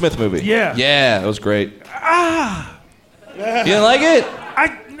Kevin Smith movie. Yeah. Yeah, that was great. You didn't like it?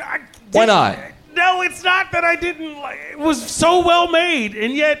 Why not? No, it's not that I didn't like it. It was so well made,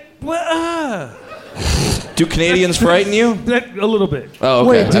 and yet... Do Canadians frighten you? A little bit. Oh, okay.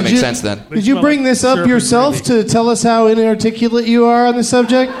 Wait, that makes sense then. Did you bring this up yourself to tell us how inarticulate you are on the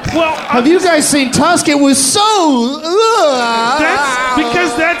subject? Well, have you guys seen Tusk? It was so...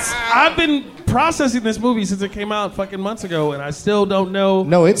 I've been processing this movie since it came out fucking months ago, and I still don't know.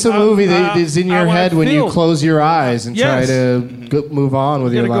 No, it's a movie that is in your head when you close your eyes and try to move on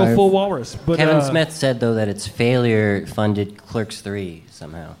with your life. You gotta go full walrus. But, Kevin Smith said, though, that its failure funded Clerks 3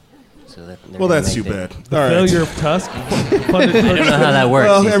 somehow. So that's too bad. The failure of Tusk? I don't know how that works.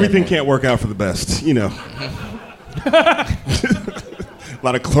 Well, everything can't work out for the best, you know. A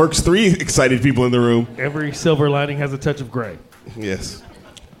lot of Clerks 3 excited people in the room. Every silver lining has a touch of gray. Yes.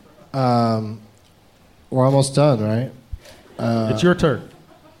 We're almost done, right? It's your turn.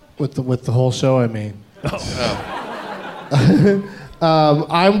 With the whole show, I mean.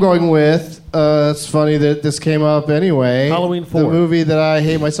 I'm going with. It's funny that this came up anyway. Halloween 4. The movie that I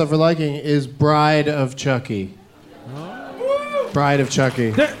hate myself for liking is Bride of Chucky. Bride of Chucky.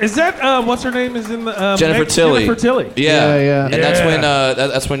 Is that what's her name? Is in the Jennifer Tilly. Jennifer Tilly. Yeah. And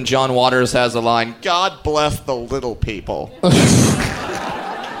that's when John Waters has the line, "God bless the little people."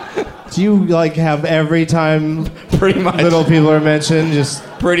 Do you have every time pretty much little people are mentioned? Just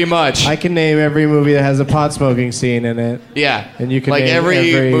pretty much. I can name every movie that has a pot smoking scene in it. Yeah, and you can name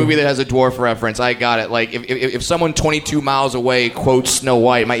every movie that has a dwarf reference. I got it. Like if someone 22 miles away quotes Snow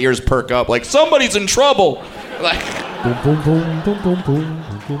White, my ears perk up. Like somebody's in trouble. Like.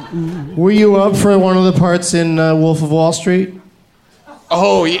 Were you up for one of the parts in Wolf of Wall Street?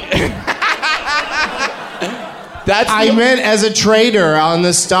 Oh yeah. I meant as a trader on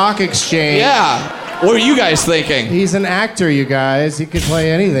the stock exchange. Yeah. What are you guys thinking? He's an actor, you guys. He could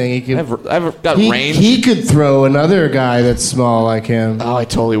play anything. He could. I've got range. He could throw another guy that's small like him. Oh, I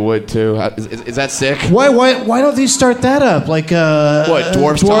totally would too. Is that sick? Why don't you start that up? Like what?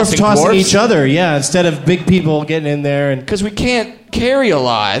 Dwarves tossing each other? Yeah, instead of big people getting in there and. Because we can't carry a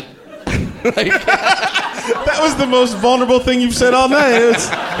lot. That was the most vulnerable thing you've said all night.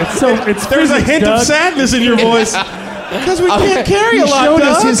 There's a hint of sadness in your voice. Because we can't carry a lot. He showed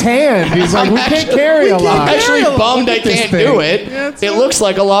us his hand. He's like, we can't carry a lot. I'm actually bummed I can't do it. Yeah, it looks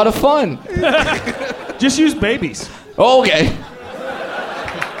like a lot of fun. Just use babies. Okay.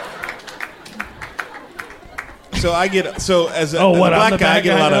 So as a black guy, I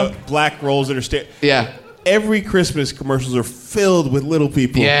get a lot of black roles that are Yeah. Every Christmas commercials are filled with little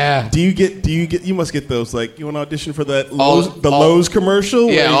people. Yeah. You must get those, like, you want to audition for that Lowe's commercial?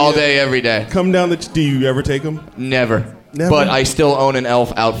 Yeah, all day, every day. Come down do you ever take them? Never. But I still own an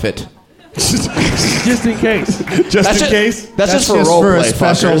elf outfit. Just in case. Just in case? That's just for role play, a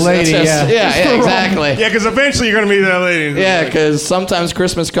special fuckers. lady, Yeah, exactly. Yeah, because eventually you're going to meet that lady. Yeah, because sometimes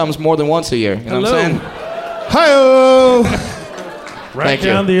Christmas comes more than once a year. You know what I'm saying? Hi-oh! Right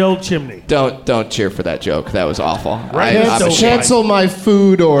down the old chimney. Don't cheer for that joke. That was awful. Cancel my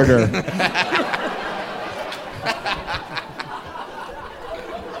food order.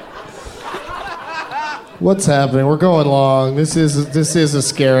 What's happening? We're going long. This is a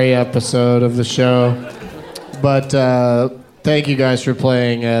scary episode of the show, but thank you guys for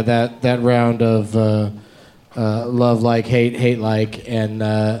playing that round of love like, hate like, and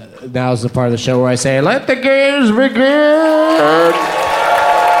now's the part of the show where I say, "Let the games begin."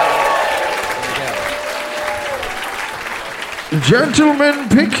 Gentlemen,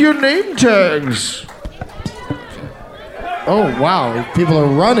 pick your name tags. Oh, wow. People are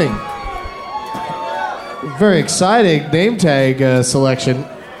running. Very exciting name tag selection.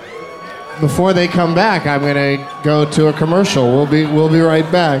 Before they come back, I'm going to go to a commercial. We'll be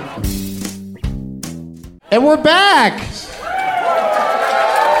right back. And we're back!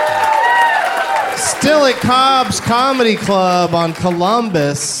 Still at Cobb's Comedy Club on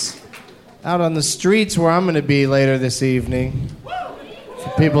Columbus. Out on the streets where I'm going to be later this evening.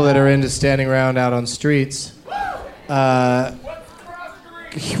 For people that are into standing around out on streets.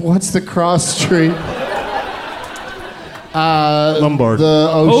 What's the cross street? Lombard. The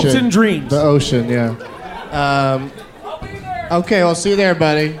ocean. Hopes and dreams. The ocean, yeah. Okay, well, see you there,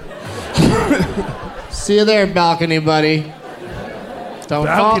 buddy. See you there, balcony buddy. Don't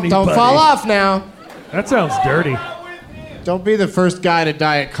fall off now. That sounds dirty. Don't be the first guy to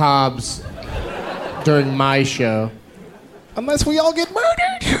die at Cobb's during my show. Unless we all get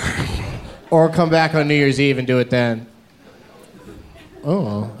murdered. Or come back on New Year's Eve and do it then.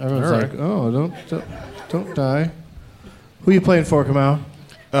 Oh, everyone's like, oh, don't die. Who you playing for, Kamau?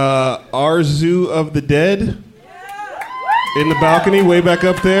 Our Zoo of the Dead. In the balcony, way back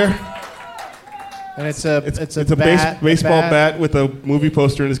up there. And it's a baseball bat with a movie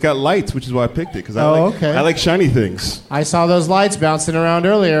poster, and it's got lights, which is why I picked it, because I like shiny things. I saw those lights bouncing around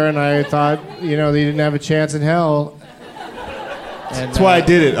earlier, and I thought, they didn't have a chance in hell. And, that's why I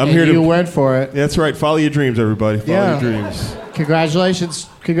did it. You went for it. That's right. Follow your dreams, everybody. Follow your dreams.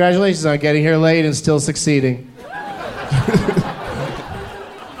 Congratulations on getting here late and still succeeding.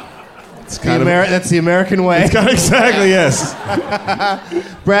 That's the American way. Exactly, yes.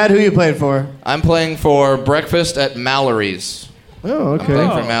 Brad, who you playing for? I'm playing for Breakfast at Mallory's. Oh, okay. I'm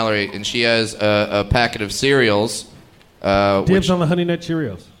playing for Mallory, and she has a packet of cereals. Dibs on the Honey Nut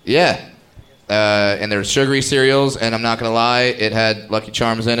Cheerios. Yeah. And they're sugary cereals, and I'm not going to lie, it had Lucky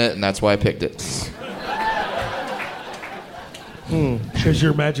Charms in it, and that's why I picked it. Because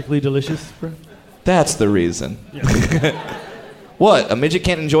you're magically delicious, Brad? That's the reason. Yeah. What? A midget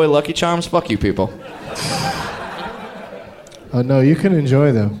can't enjoy Lucky Charms? Fuck you, people. Oh, no, you can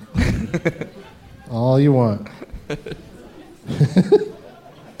enjoy them. All you want.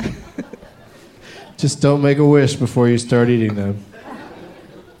 Just don't make a wish before you start eating them.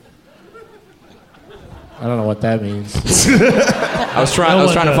 I don't know what that means. I was trying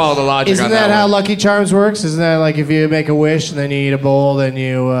to follow the logic. Isn't on that how one. Lucky Charms works? Isn't that like if you make a wish and then you eat a bowl, then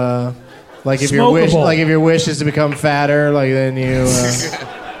you if your wish is to become fatter, then you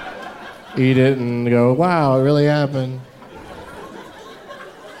eat it and go, wow, it really happened.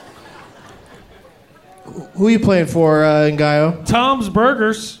 Who are you playing for, Ngaio? Tom's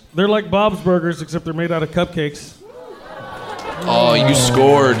Burgers. They're like Bob's Burgers, except they're made out of cupcakes. Oh, you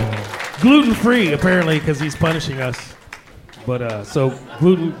scored. Gluten-free, apparently, because he's punishing us. But, so,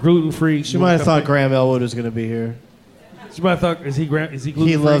 gluten-free. She might have thought Graham Elwood was going to be here. She might have thought, is he gluten-free?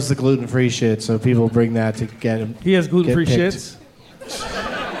 He loves the gluten-free shit, so people bring that to get him. He has gluten-free shits?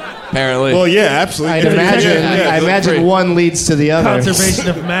 Apparently. Well, yeah, absolutely. I imagine one leads to the other. Conservation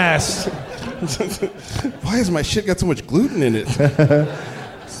of mass. Why has my shit got so much gluten in it?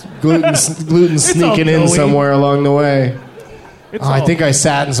 gluten sneaking in somewhere along the way. I think I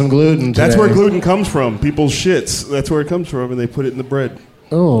sat in some gluten today. That's where gluten comes from. People's shits. That's where it comes from, and they put it in the bread.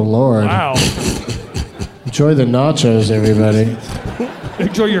 Oh, Lord. Wow. Enjoy the nachos, everybody.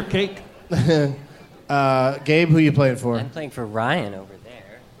 Enjoy your cake. Gabe, who you playing for? I'm playing for Ryan over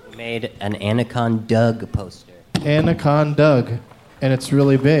there. He made an Anacon Doug poster. Anacon Doug. And it's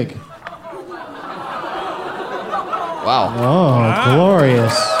really big. Wow. Oh,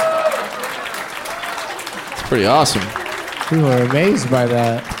 glorious. It's pretty awesome. We were amazed by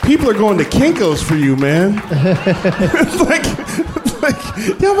that. People are going to Kinko's for you, man. like,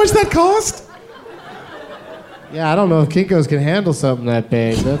 you know how much that cost? Yeah, I don't know if Kinko's can handle something that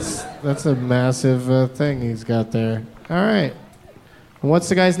big. That's a massive thing he's got there. All right. And what's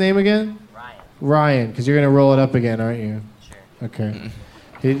the guy's name again? Ryan, because you're going to roll it up again, aren't you? Sure. Okay.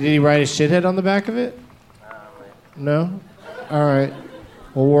 Did he write a shithead on the back of it? No? All right.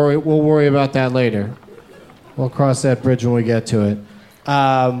 We'll worry about that later. We'll cross that bridge when we get to it.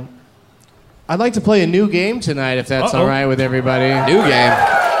 I'd like to play a new game tonight, if that's all right with everybody. New game.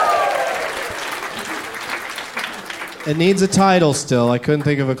 It needs a title still. I couldn't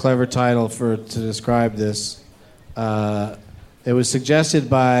think of a clever title to describe this. It was suggested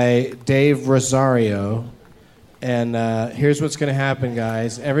by Dave Rosario. And here's what's going to happen,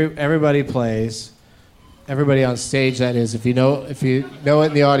 guys. Everybody plays. Everybody on stage, that is. If you know it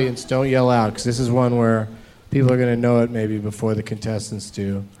in the audience, don't yell out, because this is one where people are going to know it maybe before the contestants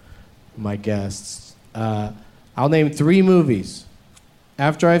do, my guests. I'll name 3 movies.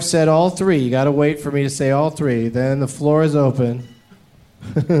 After I've said all 3, you got to wait for me to say all 3. Then the floor is open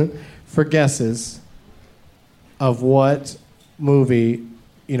for guesses of what movie,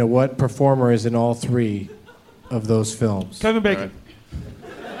 what performer is in all 3 of those films. Kevin Bacon.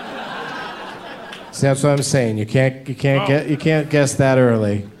 See, that's what I'm saying. You can't guess that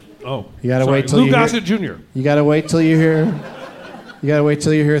early. Oh, you gotta wait till Lou Gossett Jr. You gotta wait till you hear. You gotta wait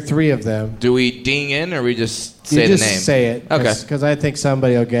till you hear 3 of them. Do we ding in, or we just say the name? You just say it. Okay. Because I think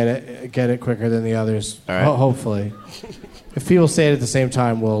somebody will get it quicker than the others. All right. Hopefully. If people say it at the same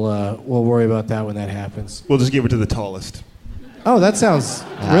time, we'll worry about that when that happens. We'll just give it to the tallest. Oh, that sounds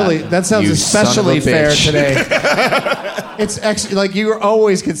you especially son of a fair bitch. today. It's like you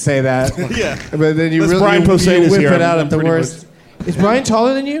always could say that. Yeah. But then you Let's really Brian Posehn is whip here. it out I'm at the pretty worst. Is Brian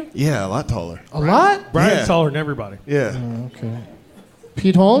taller than you? Yeah, a lot taller. A lot? Brian's Yeah. taller than everybody. Yeah. Okay.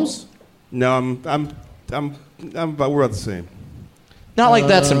 Pete Holmes? No, I'm about, we're about the same. Not like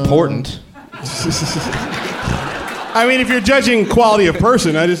that's important. I mean, if you're judging quality of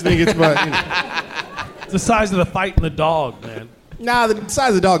person, I just think it's about. It's the size of the fight in the dog, man. Nah, the size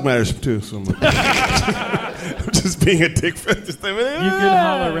of the dog matters too. So much. I'm just being a dick. Just You can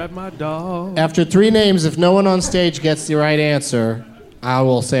holler at my dog. After 3 names, if no one on stage gets the right answer, I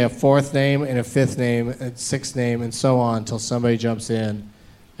will say a 4th name and a 5th name and 6th name and so on until somebody jumps in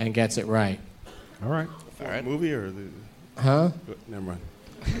and gets it right. All right. Movie or Huh? never mind.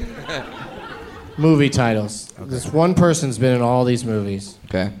 Movie titles. Okay. This one person's been in all these movies.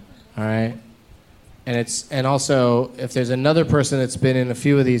 Okay. All right. And also, if there's another person that's been in a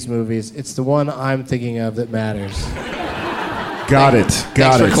few of these movies, it's the one I'm thinking of that matters. Got it.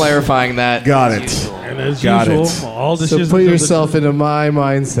 Thanks for clarifying that. Got it. And as Got usual, it. all So decisions put of the- yourself into my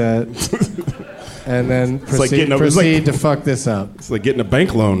mindset, and then proceed to fuck this up. It's like getting a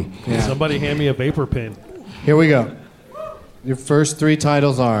bank loan. Yeah. Somebody hand me a vapor pen. Here we go. Your first 3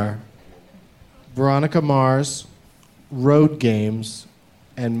 titles are Veronica Mars, Road Games,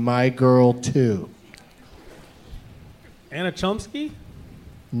 and My Girl 2. Anna Chomsky?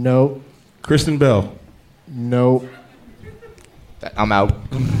 Nope. Kristen Bell. Nope. I'm out.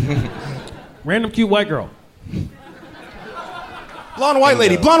 Random cute white girl. Blonde white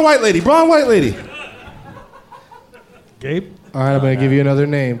lady. Blonde white lady. Blonde white lady. Gabe? All right, I'm going to give you another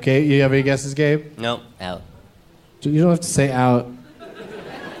name. Gabe, you have any guesses, Gabe? Nope, out. You don't have to say out.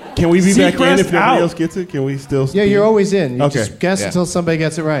 Can we be back in Seacrest if nobody out. else gets it? Can we still? Yeah, you're always in. You Okay. just guess until somebody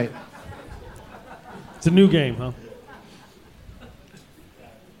gets it right. It's a new game, huh?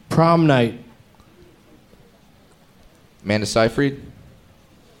 Prom Night. Amanda Seyfried.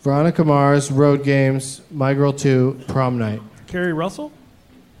 Veronica Mars, Road Games, My Girl 2, Prom Night. Carrie Russell?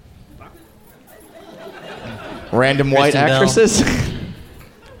 Random white Kristen Bell. actresses.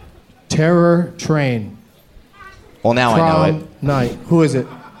 Terror Train. Well, now I know Prom it. Night. Who is it?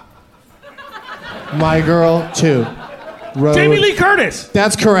 My Girl 2. Road. Jamie Lee Curtis!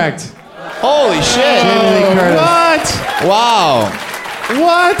 That's correct. Holy shit! Jamie Lee Curtis. What? Wow.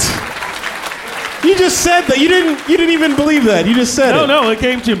 What? You just said that. You didn't even believe that. You just said it. No, it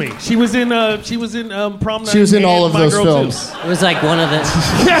came to me. She was in Prom Night. She was in all and of My those Girl films. It was like one of the.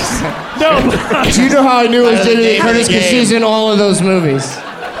 Yes! No! Do you know how I knew it was Jamie Lee Game Curtis? of the Because game. she's in all of those movies.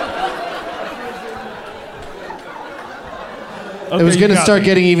 It was Okay, going to you got start me.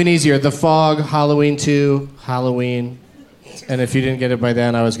 getting even easier. The Fog, Halloween 2, Halloween. And if you didn't get it by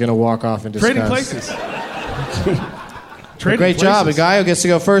then, I was going to walk off in disgust. Trading places. Trading Great job. places. Ngaio gets to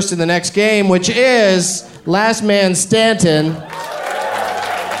go first in the next game, which is Last Man Stanton.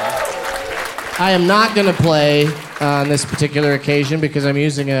 I am not going to play on this particular occasion because I'm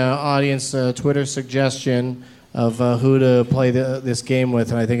using an audience Twitter suggestion of who to play this game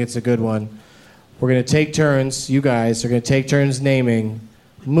with, and I think it's a good one. We're going to take turns, you guys are going to take turns naming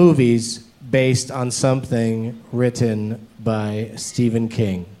movies based on something written by Stephen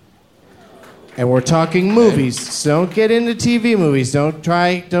King. And we're talking movies. So don't get into TV movies. Don't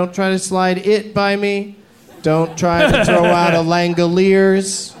try to slide It by me. Don't try to throw out a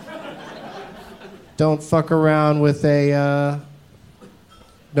Langoliers. Don't fuck around with a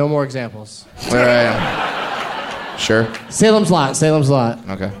no more examples. Where I am. Sure. Salem's Lot.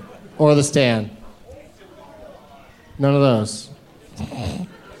 Okay. Or The Stand. None of those.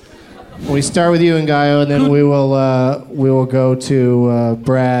 We start with you, Ngaio, and then we will go to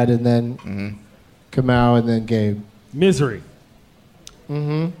Brad, and then Kamau, and then Gabe. Misery.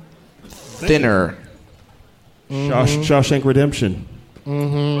 Thinner. Shawshank Redemption.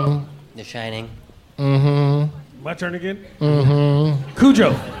 The Shining. My turn again?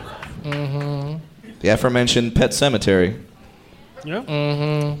 Cujo. The aforementioned Pet Cemetery.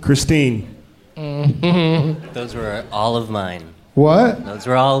 Yeah. Christine. Those were all of mine. What? Those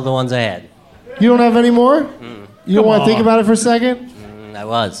were all the ones I had. You don't have any more? You don't want to on. think about it for a second? I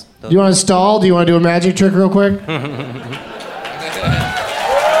was. Do you want to stall? Do you want to do a magic trick real quick?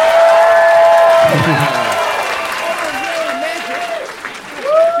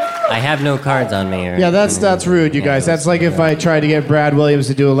 I have no cards on me. Or Yeah, that's rude, you guys. That's like if I tried to get Brad Williams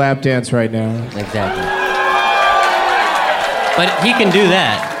to do a lap dance right now. Exactly. But he can do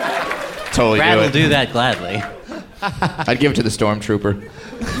that. Totally Brad do will it. do that gladly. I'd give it to the Stormtrooper.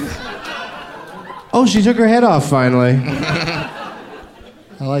 Oh, she took her head off finally. I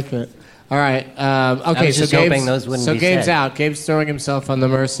like it. All right. Okay, I was just hoping those wouldn't be Gabe's said. out. Gabe's throwing himself on the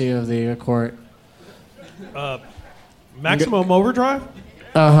mercy of the court. Maximum Overdrive?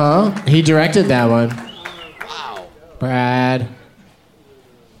 He directed that one. Wow. Brad.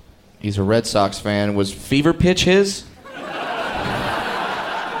 He's a Red Sox fan. Was Fever Pitch his?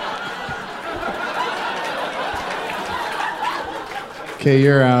 Okay,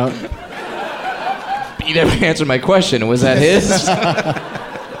 you're out. You never answered my question. Was that his?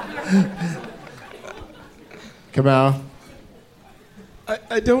 Kamau.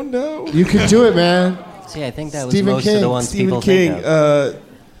 I don't know. You can do it, man. See, I think that was Stephen most King. of the ones Stephen people King. think of.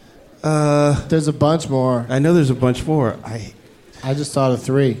 There's a bunch more. I know there's a bunch more. I just thought of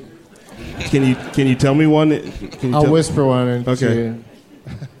 3. Can you tell me one? I'll whisper one into Okay. you.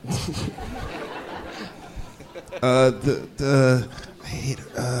 I hate.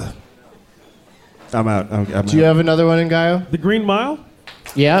 I'm out. I'm Do you out. have another one in Ngaio? The Green Mile?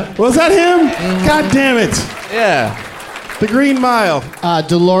 Yeah. Was that him? God damn it! Yeah. The Green Mile.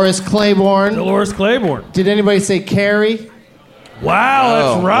 Dolores Claiborne. Dolores Claiborne. Did anybody say Carrie?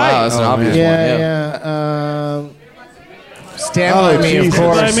 Wow, that's right. Wow, that's an obvious one. Yeah. Stand by me, Jesus. of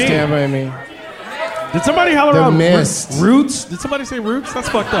course. Stand By Me. Stand by me. Did somebody holler The out Mist. Roots? Did somebody say Roots? That's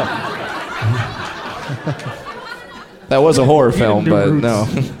fucked up. That was a horror film, do but Roots. no.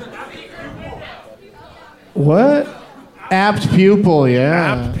 What? Apt Pupil,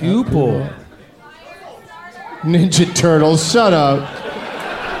 yeah. Apt Pupil. Ninja Turtles, shut up.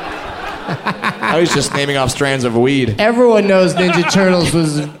 I was just naming off strands of weed. Everyone knows Ninja Turtles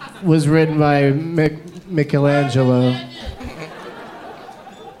was written by Michelangelo.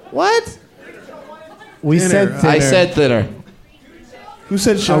 What? We Thinner. said thinner. I said thinner. Who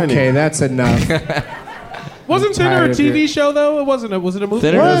said Shining? Okay, that's enough. Wasn't Thinner a tired of TV it. show, though? It wasn't. Was it a movie?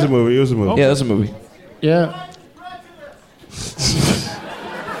 Thinner? It was a movie. It was a movie. Yeah, that's a movie. Yeah.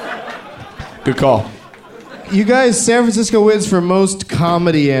 Good call. You guys, San Francisco wins for most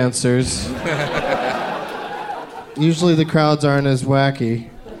comedy answers. Usually the crowds aren't as wacky.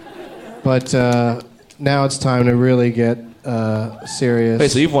 But now it's time to really get serious.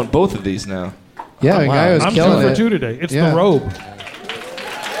 Wait, so you've won both of these now. Yeah, the guy was I'm killing 2 for it. 2 today. It's Yeah. the robe.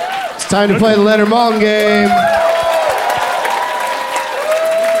 It's time to play the Leonard Maltin game.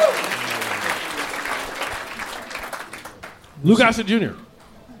 Lou Gossett Jr.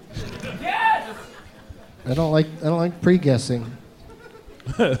 I don't like pre-guessing.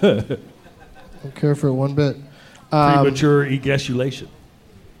 Don't care for it one bit. Premature ejaculation.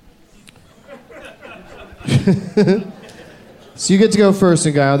 So you get to go first,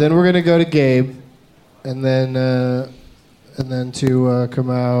 Ngaio. Then we're gonna go to Gabe, and then to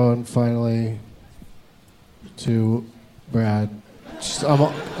Kamau, and finally to Brad.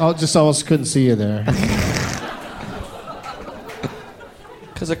 I just almost couldn't see you there.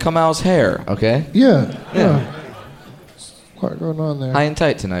 Because of Kamau's hair, okay? Yeah. There's a lot going on there. High and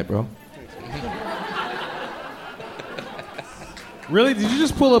tight tonight, bro. Really? Did you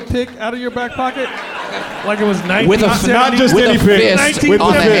just pull a pick out of your back pocket? Like it was 1970? With a Not just With any a pick. fist With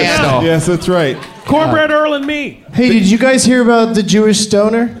on the the fist. handle. Yes, that's right. Cornbread Earl and me. Hey, did you guys hear about the Jewish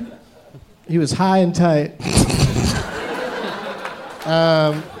stoner? He was high and tight.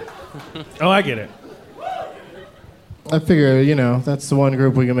 Oh, I get it. I figure, that's the one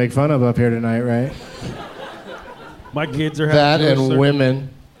group we can make fun of up here tonight, right? My kids are That having and Jewish women.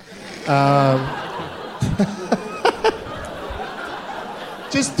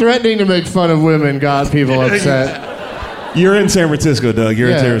 Just threatening to make fun of women got people upset. You're in San Francisco, Doug.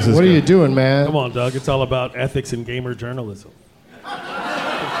 You're in San Francisco. What are you doing, man? Come on, Doug. It's all about ethics and gamer journalism.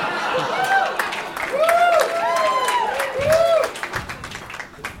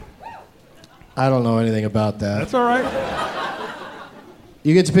 I don't know anything about that. That's all right.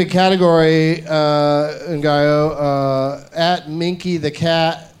 You get to pick category, Ngaio. At Minky the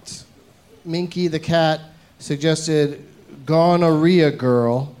Cat. Minky the Cat suggested Gonorrhea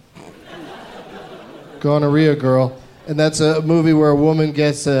Girl. Gonorrhea Girl. And that's a movie where a woman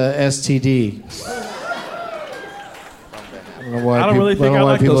gets a STD. I don't know why I don't really think I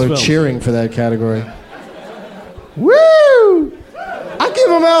like people those are films. cheering for that category. Woo! I give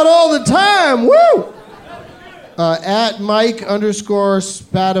them out all the time. Woo! At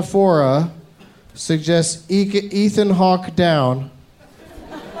Mike_Spatafora suggests Ethan Hawke Down.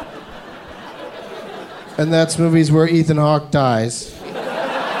 And that's movies where Ethan Hawke dies.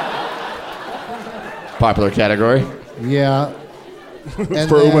 Popular category. Yeah. And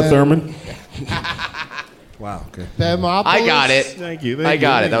For Uma then Thurman? Wow, okay. Bemopolis. I got it. Thank you. I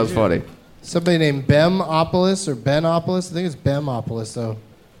got it. That was funny. Somebody named Bemopolis or Benopolis. I think it's Bemopolis, though.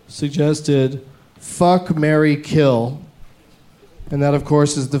 Suggested Fuck, Marry, Kill. And that, of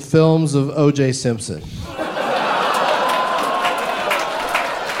course, is the films of O.J. Simpson.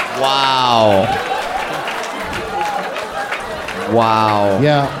 Wow. Wow.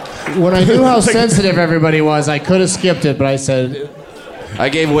 Yeah. When I knew how sensitive everybody was, I could have skipped it, but I said... I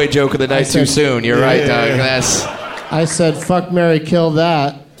gave away joke of the night too soon. You're right, Doug. That's... I said, fuck, marry, kill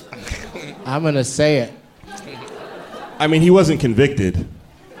that. I'm going to say it. I mean, he wasn't convicted.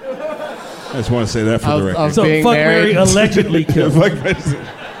 I just want to say that for the record. So fuck, marry, allegedly killed.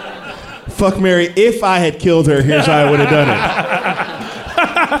 Fuck, marry, if I had killed her, here's how I would have done it.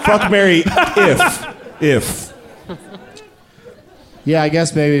 Fuck, marry, if. Yeah, I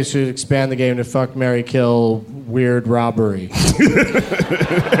guess maybe we should expand the game to fuck, marry, kill, weird robbery.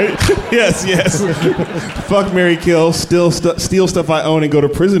 Yes. Fuck, marry, kill, steal stuff I own and go to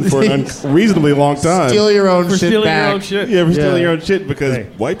prison for an unreasonably long time. Steal your own For shit stealing back. your own shit. Yeah, for stealing your own shit because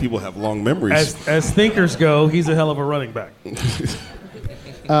white people have long memories. As thinkers go, he's a hell of a running back.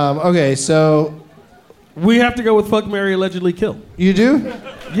 Okay, so... We have to go with fuck, marry, allegedly kill. You do?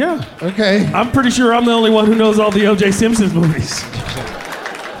 Yeah. Okay. I'm pretty sure I'm the only one who knows all the O.J. Simpson movies.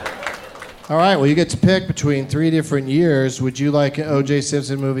 All right, well, you get to pick between 3 different years. Would you like an O.J.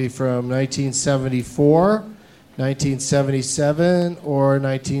 Simpson movie from 1974, 1977, or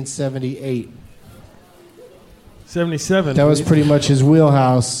 1978? 77. That was pretty much his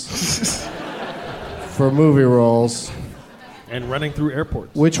wheelhouse for movie roles. And running through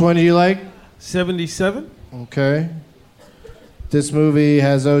airports. Which one do you like? 77? Okay. This movie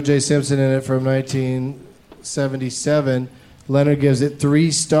has O.J. Simpson in it from 1977. Leonard gives it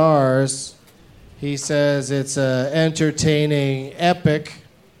 3 stars. He says it's an entertaining epic.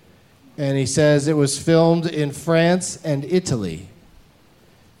 And he says it was filmed in France and Italy.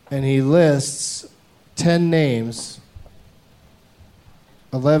 And he lists 10 names.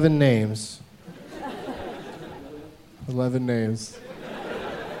 11 names. 11 names.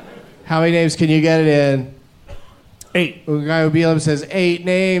 How many names can you get it in? 8. Ngaio Bealum says 8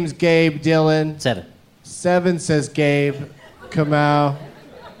 names. Gabe, Dylan. 7. 7 says Gabe. Kamau.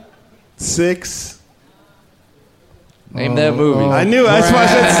 6. Name that movie. I knew. That's why I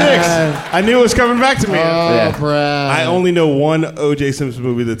said 6. I knew it was coming back to me. Brad. I only know one O.J. Simpson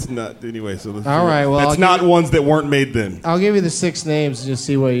movie that's not anyway. So all right. Well, that's not ones that weren't made then. I'll give you the 6 names and just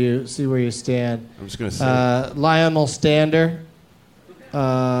see where you stand. I'm just gonna say Lionel Stander.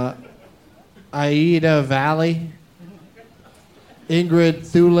 Aida Valley, Ingrid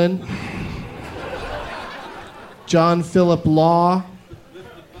Thulin, John Philip Law.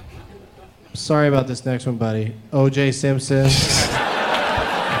 Sorry about this next one, buddy. O.J. Simpson.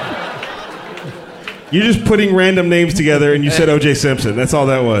 You're just putting random names together, and you said O.J. Simpson. That's all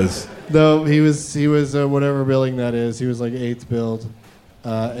that was. No, he was whatever billing that is. He was like 8th billed,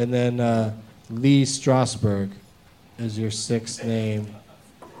 and then Lee Strasberg is your 6th name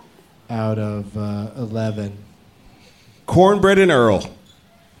out of 11. Cornbread and Earl.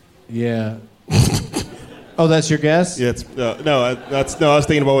 Yeah. Oh, that's your guess? Yeah. It's, I was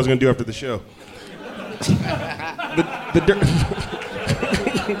thinking about what I was going to do after the show.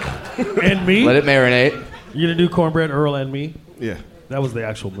 And me? Let it marinate. You gonna do Cornbread, Earl, and me? Yeah. That was the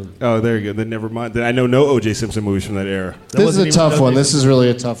actual movie. Oh, there you go. Then never mind. Then I know no O.J. Simpson movies from that era. This is a tough one. This is really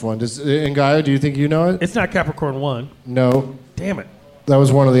a tough one. Ngaio, do you think you know it? It's not Capricorn 1. No. Damn it. That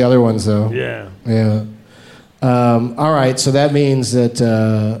was one of the other ones, though. Yeah. Yeah. All right, so that means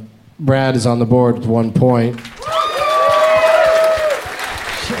that Brad is on the board with 1 point.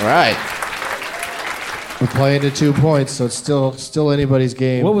 All right. We're playing to 2 points, so it's still anybody's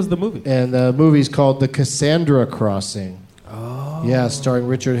game. What was the movie? And the movie's called The Cassandra Crossing. Oh. Yeah, starring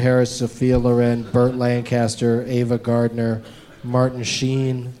Richard Harris, Sophia Loren, Burt Lancaster, Ava Gardner, Martin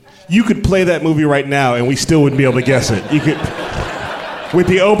Sheen. You could play that movie right now, and we still wouldn't be able to guess it. You could, with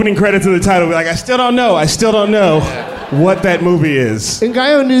the opening credits of the title, be like, I still don't know what that movie is. And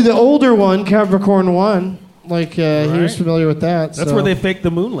Ngaio knew the older one, Capricorn 1. Like, he was familiar with that. That's where they faked the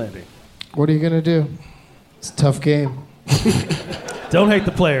moon landing. What are you going to do? It's a tough game. Don't hate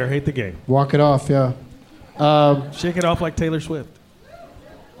the player, hate the game. Walk it off, yeah. Shake it off like Taylor Swift.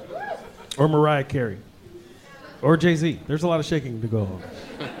 Or Mariah Carey. Or Jay-Z. There's a lot of shaking to go on.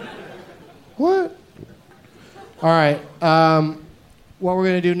 What? All right. What we're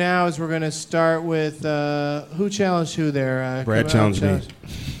going to do now is we're going to start with... who challenged who there? Brad challenged me.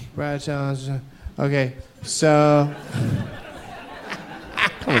 Brad challenged... Okay, so...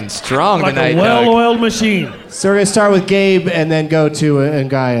 Coming strong like tonight, a well-oiled machine. So we're going to start with Gabe and then go to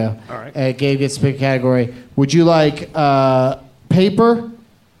Ngaio. All right. Gabe gets to pick a category. Would you like paper?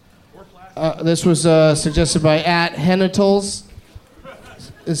 This was suggested by @Henitals.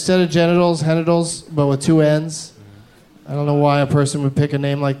 instead of genitals, genitals, but with two N's. I don't know why a person would pick a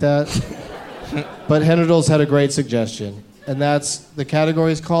name like that. But Genitals had a great suggestion. And the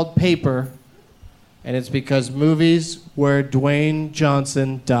category is called paper. And it's because movies where Dwayne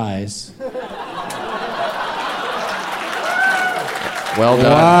Johnson dies. Well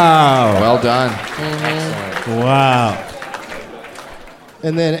done. Wow. Well done. Excellent. Wow.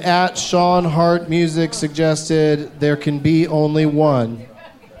 And then at Sean Hart Music suggested there can be only one.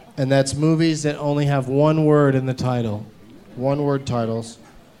 And that's movies that only have one word in the title. One word titles.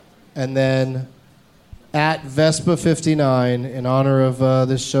 And then at Vespa59, in honor of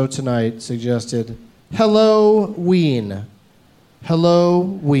this show tonight, suggested Halloween.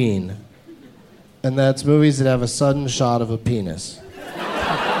 Halloween. And that's movies that have a sudden shot of a penis.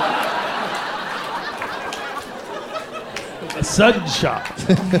 A sudden shot.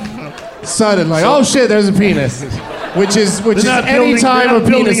 Sudden, like, oh shit, there's a penis. Which is any time a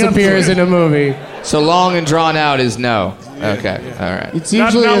penis appears in a movie. So long and drawn out is no. Okay, all right. It's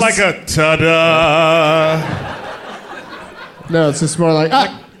usually not like a ta-da. No, it's just more like,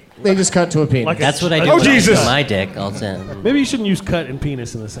 they just cut to a penis. Like That's what I do Oh, when Jesus. I do my dick. I'll send. Maybe you shouldn't use cut and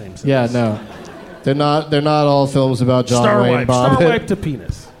penis in the same sentence. Yeah, no. They're not all films about John Star Wayne wipe. Bobbitt. Star wipe to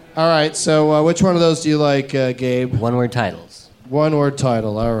penis. All right, so which one of those do you like, Gabe? One-word titles. One word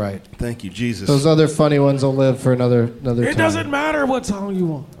title, all right. Thank you, Jesus. Those other funny ones will live for another time. It doesn't matter what song you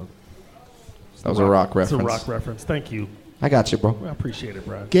want. That was a rock It's reference. a rock reference. Thank you. I got you, bro. I appreciate it,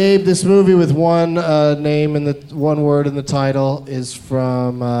 Brian. Gabe, this movie with one name and the one word in the title is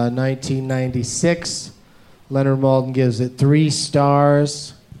from 1996. Leonard Maltin gives it 3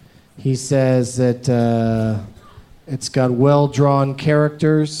 stars. He says that it's got well-drawn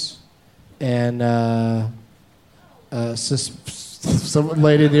characters and some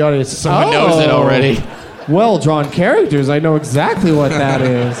lady in the audience. Someone knows it already. Well-drawn characters. I know exactly what that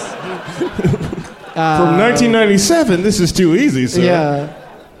is. From 1997, this is too easy, sir. Yeah.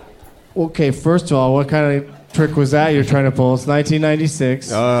 Okay, first of all, what kind of trick was that you're trying to pull? It's 1996.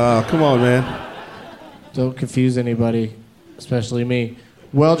 Come on, man. Don't confuse anybody, especially me.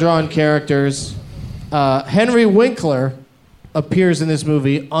 Well-drawn characters. Henry Winkler appears in this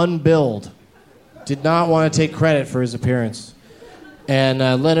movie unbilled. Did not want to take credit for his appearance. And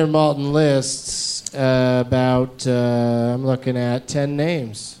Leonard Maltin lists about, I'm looking at 10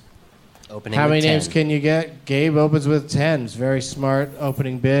 names. Opening How with many 10. names can you get? Gabe opens with 10. It's very smart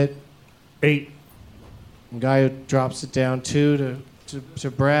opening bit. 8. Ngaio drops it down 2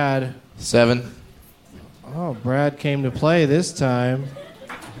 to Brad. 7. Oh, Brad came to play this time.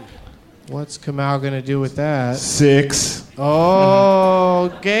 What's Kamau going to do with that? 6.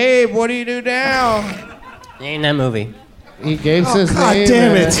 Oh, Gabe, what do you do now? Name that movie. Gabe says God name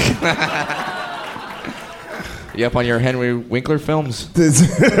damn it. You up on your Henry Winkler films?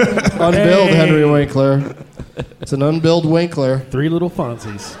 Unbilled Henry Winkler. It's an unbilled Winkler. 3 little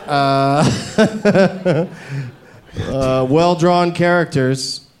Fonzies. Well-drawn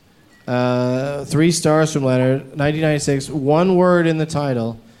characters. 3 stars from Leonard. 1996. One word in the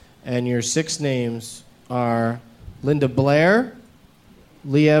title. And your 6 names are Linda Blair,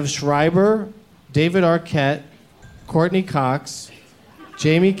 Liev Schreiber, David Arquette, Courtney Cox,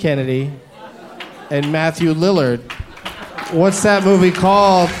 Jamie Kennedy, and Matthew Lillard. What's that movie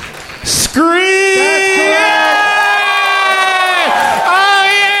called? Scream! That's correct! Oh,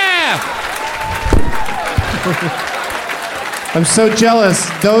 yeah! I'm so jealous.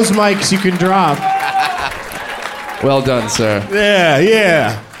 Those mics you can drop. Well done, sir.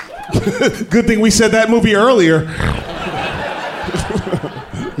 Yeah. Good thing we said that movie earlier.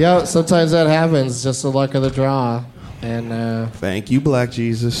 Yeah, sometimes that happens. Just the luck of the draw. And Thank you, Black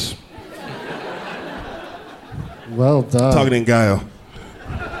Jesus. well done. Talking in Ngaio.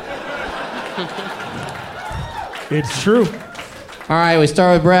 It's true. All right, we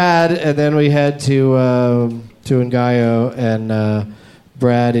start with Brad, and then we head to Ngaio, and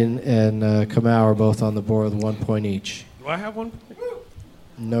Brad and Kamau are both on the board with 1 point each. Do I have one?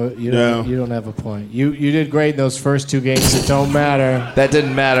 No, you don't have a point. You did great in those first 2 games that don't matter. That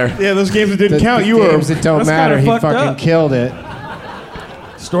didn't matter. Yeah, those games that didn't count. The You were. games that don't That's matter. kinda He fucked fucking up. killed it.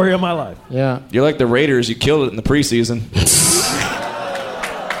 Story of my life. Yeah. You're like the Raiders. You killed it in the preseason.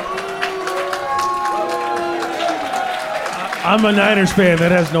 I'm a Niners fan.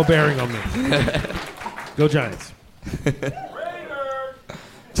 That has no bearing on me. Go Giants.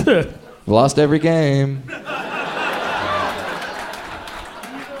 Lost every game.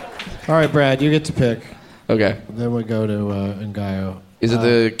 All right, Brad, you get to pick. Okay. Then we go to Ngaio. Is it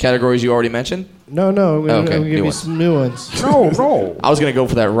the categories you already mentioned? No, I'm going to Okay, give new you ones. some new ones. I was going to go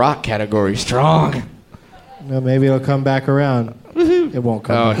for that rock category. Strong. No, maybe it'll come back around. It won't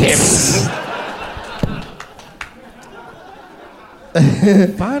come. Oh, damn it.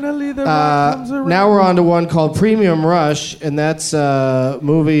 Finally, the rock comes around. Now we're on to one called Premium Rush, and that's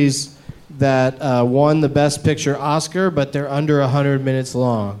movies that won the Best Picture Oscar, but they're under 100 minutes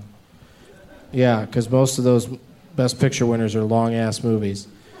long. Yeah, because most of those Best Picture winners are long-ass movies.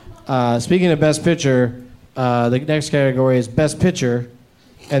 Speaking of Best Picture, the next category is Best Picture,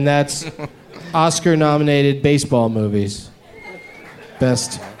 and that's Oscar-nominated baseball movies.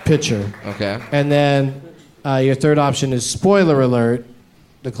 Best Picture. Okay. And then your third option is Spoiler Alert,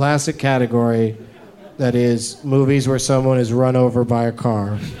 the classic category that is movies where someone is run over by a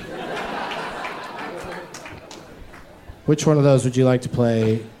car. Which one of those would you like to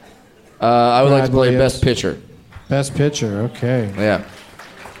play? I would like to play Williams? Best Picture. Best Picture, okay. Yeah.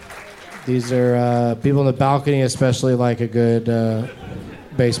 These are people in the balcony especially like a good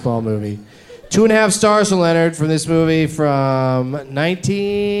baseball movie. 2.5 stars from Leonard from this movie from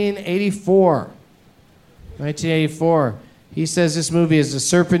 1984. 1984. He says this movie is a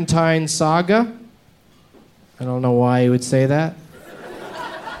serpentine saga. I don't know why he would say that.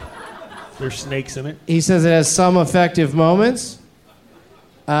 There's snakes in it. He says it has some effective moments,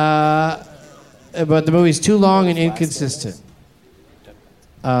 but the movie's too long and inconsistent.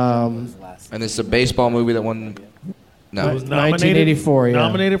 And it's a baseball movie that won. No. It was nominated, 1984, yeah.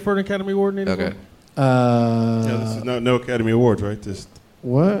 Nominated for an Academy Award in 84? Okay. This is no Academy Awards, right? Just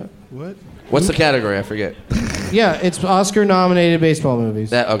What? what? What's the category? I forget. Yeah, it's Oscar-nominated baseball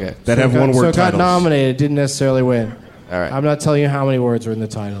movies. That okay. That have So one-word it got titles. nominated, didn't necessarily win. All right. I'm not telling you how many words are in the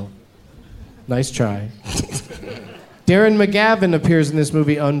title. Nice try. Darren McGavin appears in this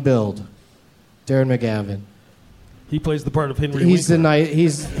movie unbilled. Darren McGavin. He plays the part of Henry He's the Winkler. night.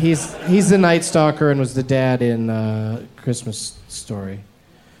 He's the Night Stalker and was the dad in Christmas Story.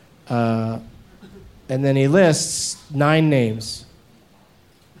 And then he lists 9 names.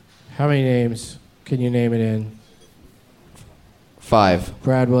 How many names can you name it in? 5.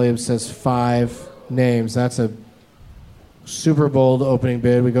 Brad Williams says 5 names. That's a super bold opening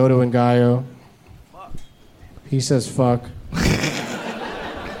bid. We go to Ngaio. He says fuck.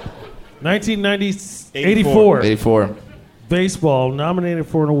 1984. 84. Baseball, nominated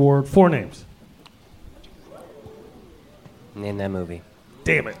for an award. 4 names. Name that movie.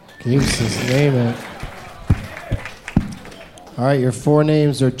 Damn it. Gabe says name it. All right, your 4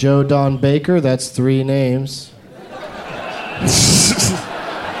 names are Joe Don Baker. That's 3 names.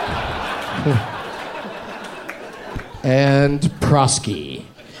 And Prosky.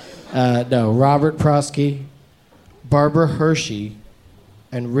 No, Robert Prosky, Barbara Hershey,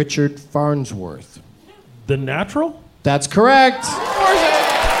 and Richard Farnsworth. The Natural? That's correct.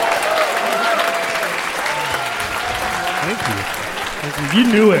 Thank you. You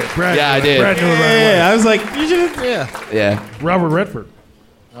knew it, Brad. Yeah, knew I it. did. Brad knew it right away. Yeah, I was like, you should. Yeah. Yeah. Robert Redford.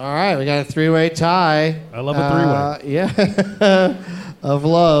 All right, we got a 3-way tie. I love a 3-way. Yeah, of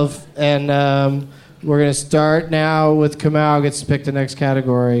love. And we're going to start now with Kamau gets to pick the next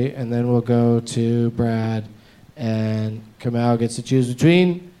category, and then we'll go to Brad. And Kamau gets to choose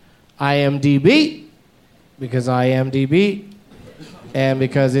between IMDb, because IMDb, and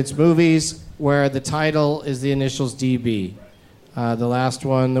because it's movies where the title is the initials DB. The last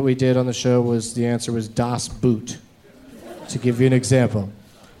one that we did on the show the answer was Das Boot, to give you an example.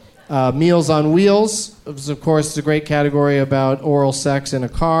 Meals on Wheels, of course, is a great category about oral sex in a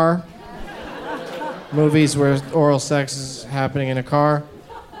car. Movies where oral sex is happening in a car.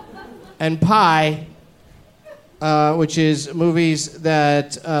 And Pie, which is movies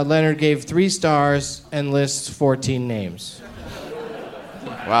that Leonard gave 3 stars and lists 14 names.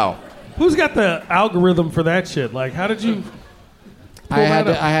 Wow. Who's got the algorithm for that shit? Like, how did you pull I that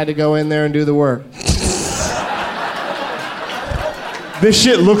up? had to go in there and do the work. This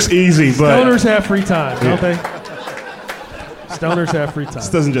shit looks easy, but Stoners have free time, don't they? Stoners have free time. this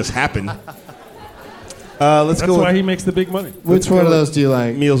doesn't just happen. Let's That's go why with he makes the big money. Which one of those do you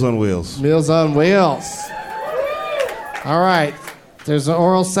like? Meals on Wheels. Meals on Wheels. All right. There's an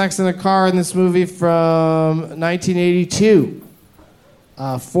oral sex in a car in this movie from 1982.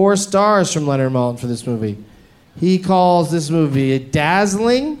 4 stars from Leonard Maltin for this movie. He calls this movie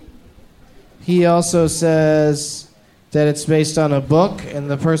dazzling. He also says that it's based on a book,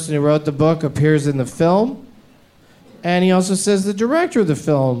 and the person who wrote the book appears in the film. And he also says the director of the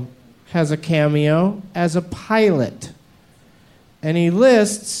film has a cameo as a pilot. And he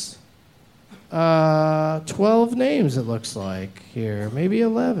lists 12 names, it looks like, here. Maybe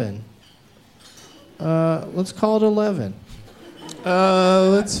 11. Let's call it 11.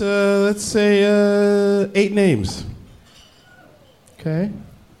 Let's say 8 names. Okay.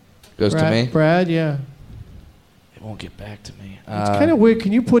 Goes to me. Brad, yeah. won't get back to me. It's kind of weird.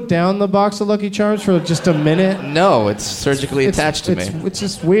 Can you put down the box of Lucky Charms for just a minute? No, it's surgically attached to me. It's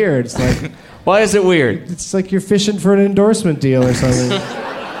just weird. It's like, why is it weird? It's like you're fishing for an endorsement deal or something.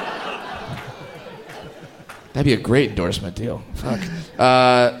 That'd be a great endorsement deal. Fuck.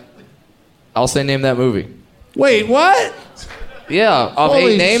 I'll say name that movie. Wait, what? Yeah, of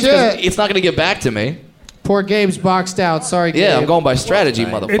Holy 8 names, 'cause shit. it's not going to get back to me. Poor Gabe's boxed out. Sorry, Gabe. Yeah, I'm going by strategy,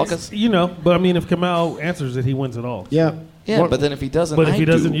 motherfuckers. It's, you know, but I mean, if Kamau answers it, he wins it all. Yeah. Yeah, but then if he doesn't, But if I he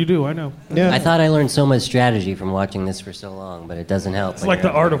doesn't, do. you do. I know. Yeah. I thought I learned so much strategy from watching this for so long, but it doesn't help. It's like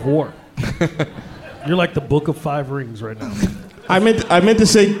the art of war. You're like the Book of Five Rings right now. I meant to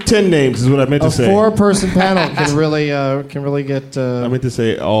say 10 names is what I meant to A say. 4-person panel can really get. I meant to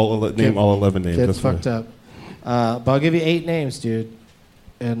say all 11 names. Get That's fucked fine. up. But I'll give you 8 names, dude,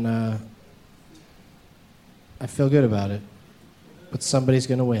 and I feel good about it. But somebody's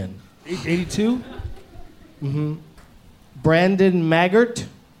gonna win. 82? Mm-hmm. Brandon Maggart,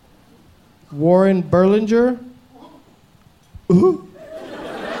 Warren Berlinger,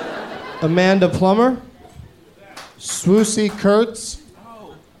 Amanda Plummer, Swoosie Kurtz,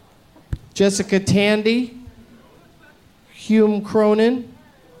 Jessica Tandy, Hume Cronin.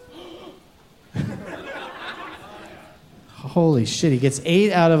 Holy shit, he gets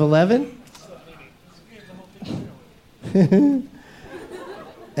 8 out of 11?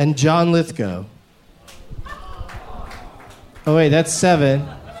 And John Lithgow. Oh wait, that's 7.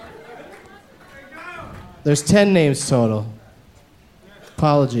 There's 10 names total.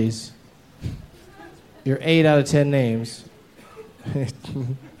 Apologies. You're 8 out of 10 names. 8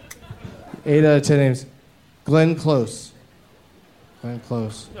 out of 10 names. Glenn Close. Glenn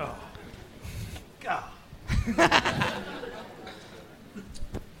Close. Oh.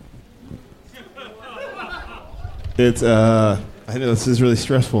 It's I know this is really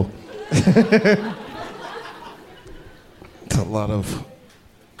stressful. It's a lot of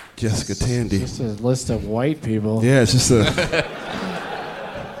Jessica Tandy. Just a list of white people. Yeah, it's just a.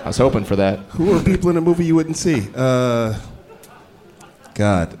 I was hoping for that. Who are people in a movie you wouldn't see?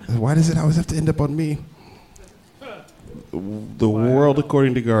 God, why does it always have to end up on me? The World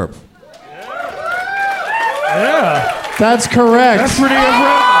According to Garp. Yeah. That's correct. That's pretty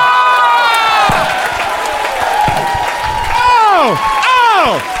impressive. Oh!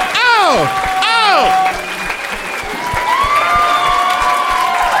 Oh! Oh! Oh!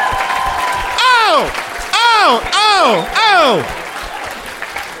 Oh! Oh! Oh! Oh!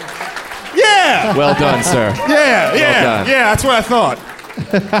 Yeah! Well done, sir. Yeah, yeah, done. yeah, that's what I thought.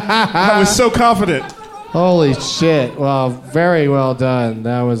 I was so confident. Holy shit! Well, very well done.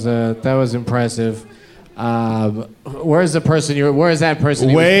 That was impressive. Where's the person Where's that person?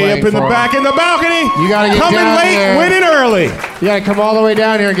 you was Way playing up in the for? back in the balcony. You gotta get coming down late, there. winning early. You gotta come all the way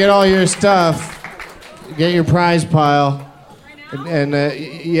down here and get all your stuff. Get your prize pile. And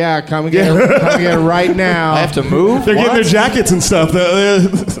yeah, come get it right now. I have to move? They're getting What? their jackets and stuff.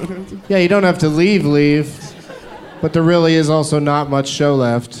 Yeah, you don't have to leave. But there really is also not much show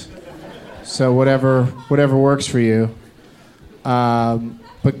left. So whatever works for you.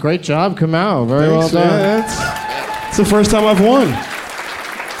 But great job, Kamau. Very well Thanks, done. man. It's the first time I've won.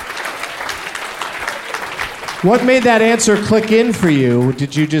 What made that answer click in for you?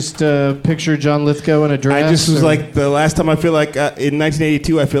 Did you just picture John Lithgow in a dress? I just was or- like, the last time I feel like, in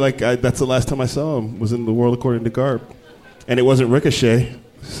 1982, I feel like that's the last time I saw him, was in The World According to Garp. And it wasn't Ricochet,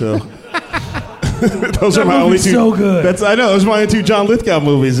 so. Those are my only two. So good. I know, those are my only 2 John Lithgow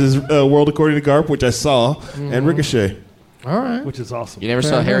movies, is World According to Garp, which I saw, and Ricochet. All right. Which is awesome. You never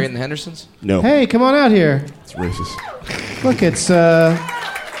saw Harry and the Hendersons? No. Hey, come on out here. It's racist. Look, it's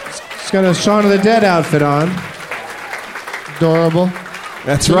got a Shaun of the Dead outfit on. Adorable.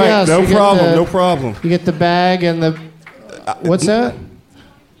 That's So, right, yeah, so no you get problem, the- no problem. You get the bag and the... What's that?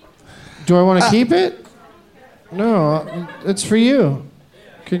 Do I want to keep it? No, it's for you.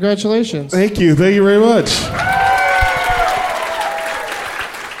 Congratulations. Thank you very much.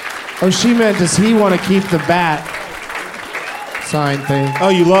 Oh, she meant, does he want to keep the bat sign thing? Oh,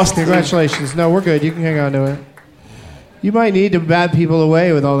 you lost. Congratulations. No, we're good. You can hang on to it. You might need to bat people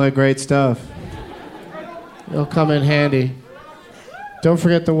away with all that great stuff. It'll come in handy. Don't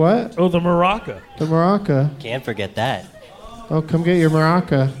forget the what? Oh, the maraca. The maraca. Can't forget that. Oh, come get your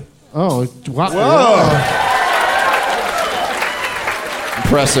maraca. Oh, wow. Whoa.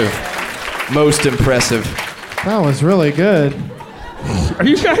 Impressive. Most impressive. That was really good. Are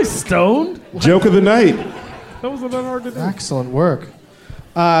you guys stoned? Joke of the night. That wasn't that hard to do. Excellent work.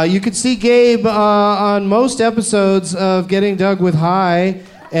 You can see Gabe on most episodes of Getting Dug with High,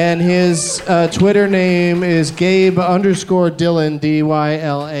 and his Twitter name is Gabe_Dylan,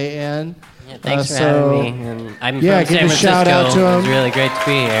 Dylan. Yeah, thanks for having me. And I'm from San Francisco. Shout out to him. It's really great to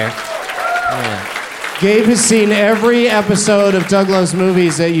be here. Yeah. Gabe has seen every episode of Doug Loves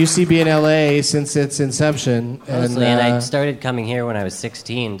Movies at UCB in LA since its inception. Mostly, and I started coming here when I was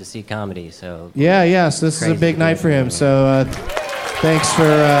 16 to see comedy. So so this is a big night for him. So thanks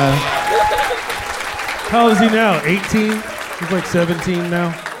for... How old is he now? 18? He's like 17 now.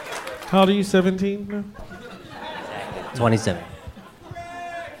 How old are you, 17 now? 27.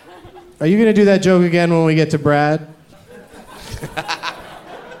 Are you going to do that joke again when we get to Brad?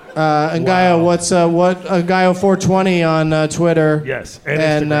 And Ngaio, what's Ngaio 420 on Twitter? Yes,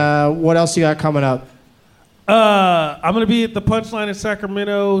 and what else you got coming up? I'm going to be at the Punchline in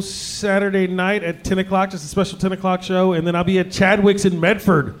Sacramento Saturday night at 10 o'clock, just a special 10 o'clock show, and then I'll be at Chadwick's in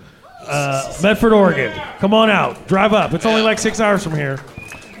Medford, Oregon. Come on out, drive up. It's only like 6 hours from here.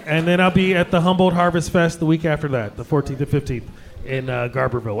 And then I'll be at the Humboldt Harvest Fest the week after that, the 14th and 15th in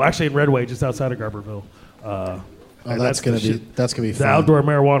Garberville. Well, actually in Redway, just outside of Garberville. That's gonna be fun. The Outdoor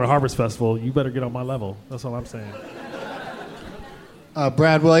Marijuana Harvest Festival. You better get on my level. That's all I'm saying.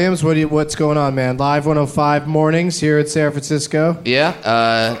 Brad Williams, what's going on, man? Live 105 mornings here at San Francisco. Yeah.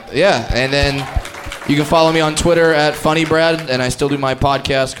 And then you can follow me on Twitter at FunnyBrad, and I still do my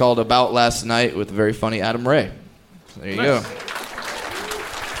podcast called About Last Night with the very funny Adam Ray. So there you go.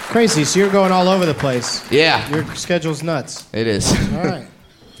 Crazy. So you're going all over the place. Yeah. Your schedule's nuts. It is. All right.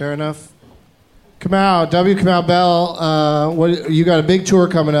 Fair enough. Kamau, Kamau Bell, what you got a big tour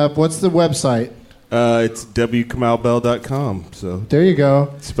coming up. What's the website? It's wkamaubell.com. So there you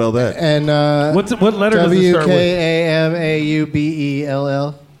go. Spell that. And what letter does it start with?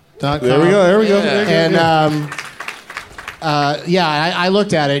 WKAMAUBELL.com. There we go. And I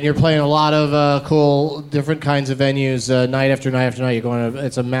looked at it, and you're playing a lot of cool, different kinds of venues, night after night after night. You're going.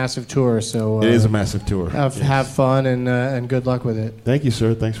 It's a massive tour, so it is a massive tour. Have fun and good luck with it. Thank you,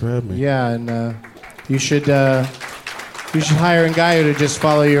 sir. Thanks for having me. Yeah, and you should hire Ngaio to just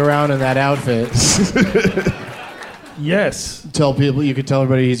follow you around in that outfit. Yes. You could tell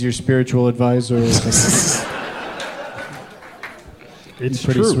everybody he's your spiritual advisor. It's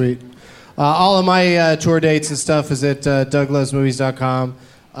pretty true. Sweet. All of my tour dates and stuff is at douglovesmovies.com.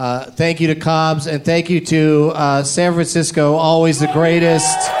 Thank you to Cobbs, and thank you to San Francisco, always the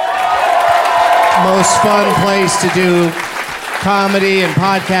greatest, most fun place to do comedy and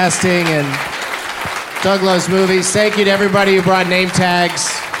podcasting, and Doug Loves Movies. Thank you to everybody who brought name tags.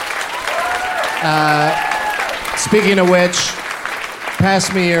 Speaking of which,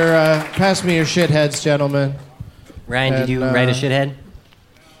 pass me your shitheads, gentlemen. Ryan, did you write a shithead?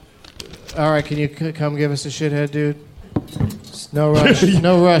 All right, can you come give us a shithead, dude? No rush,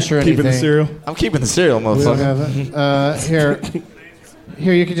 no rush or anything. Keeping the cereal? I'm keeping the cereal, We don't motherfucker. have it.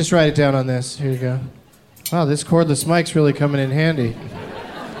 Here, you can just write it down on this. Here you go. Wow, this cordless mic's really coming in handy.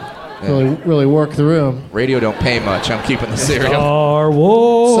 Really work the room. Radio don't pay much. I'm keeping the cereal. Star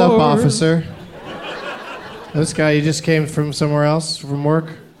Wars. What's up, officer? This guy, you just came from somewhere else, from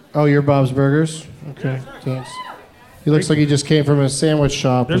work? Oh, you're Bob's Burgers? Okay, thanks. He looks like he just came from a sandwich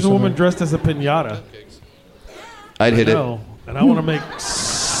shop. There's a woman dressed as a piñata. I'd hit it. And I want to make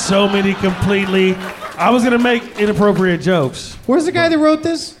so many completely... I was going to make inappropriate jokes. Where's the guy that wrote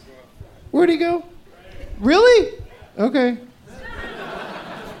this? Where'd he go? Really? Okay.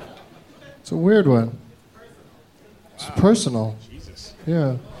 It's a weird one. It's personal. Jesus.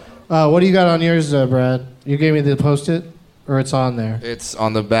 Yeah. What do you got on yours, Brad? You gave me the Post-it? Or it's on there? It's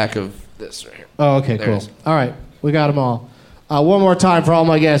on the back of this right here. Oh, okay, There cool. it is. All right. We got them all. One more time for all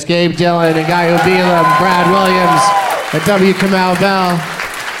my guests. Gabe Dillon and Ngaio Bealum, Brad Williams, and Kamau Bell.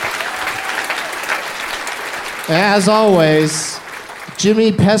 As always,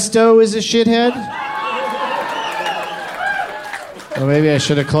 Jimmy Pesto is a shithead? Well, maybe I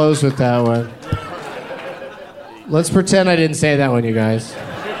should have closed with that one. Let's pretend I didn't say that one, you guys.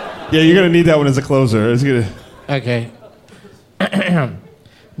 Yeah, you're going to need that one as a closer. It's gonna... Okay.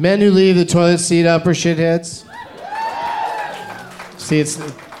 Men who leave the toilet seat up are shitheads. See, it's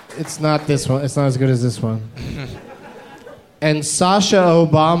not this one. It's not as good as this one. And Sasha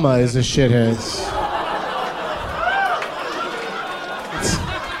Obama is a shithead.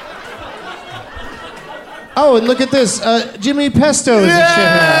 Oh, and look at this. Jimmy Pesto is a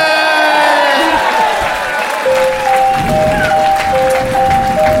shithead.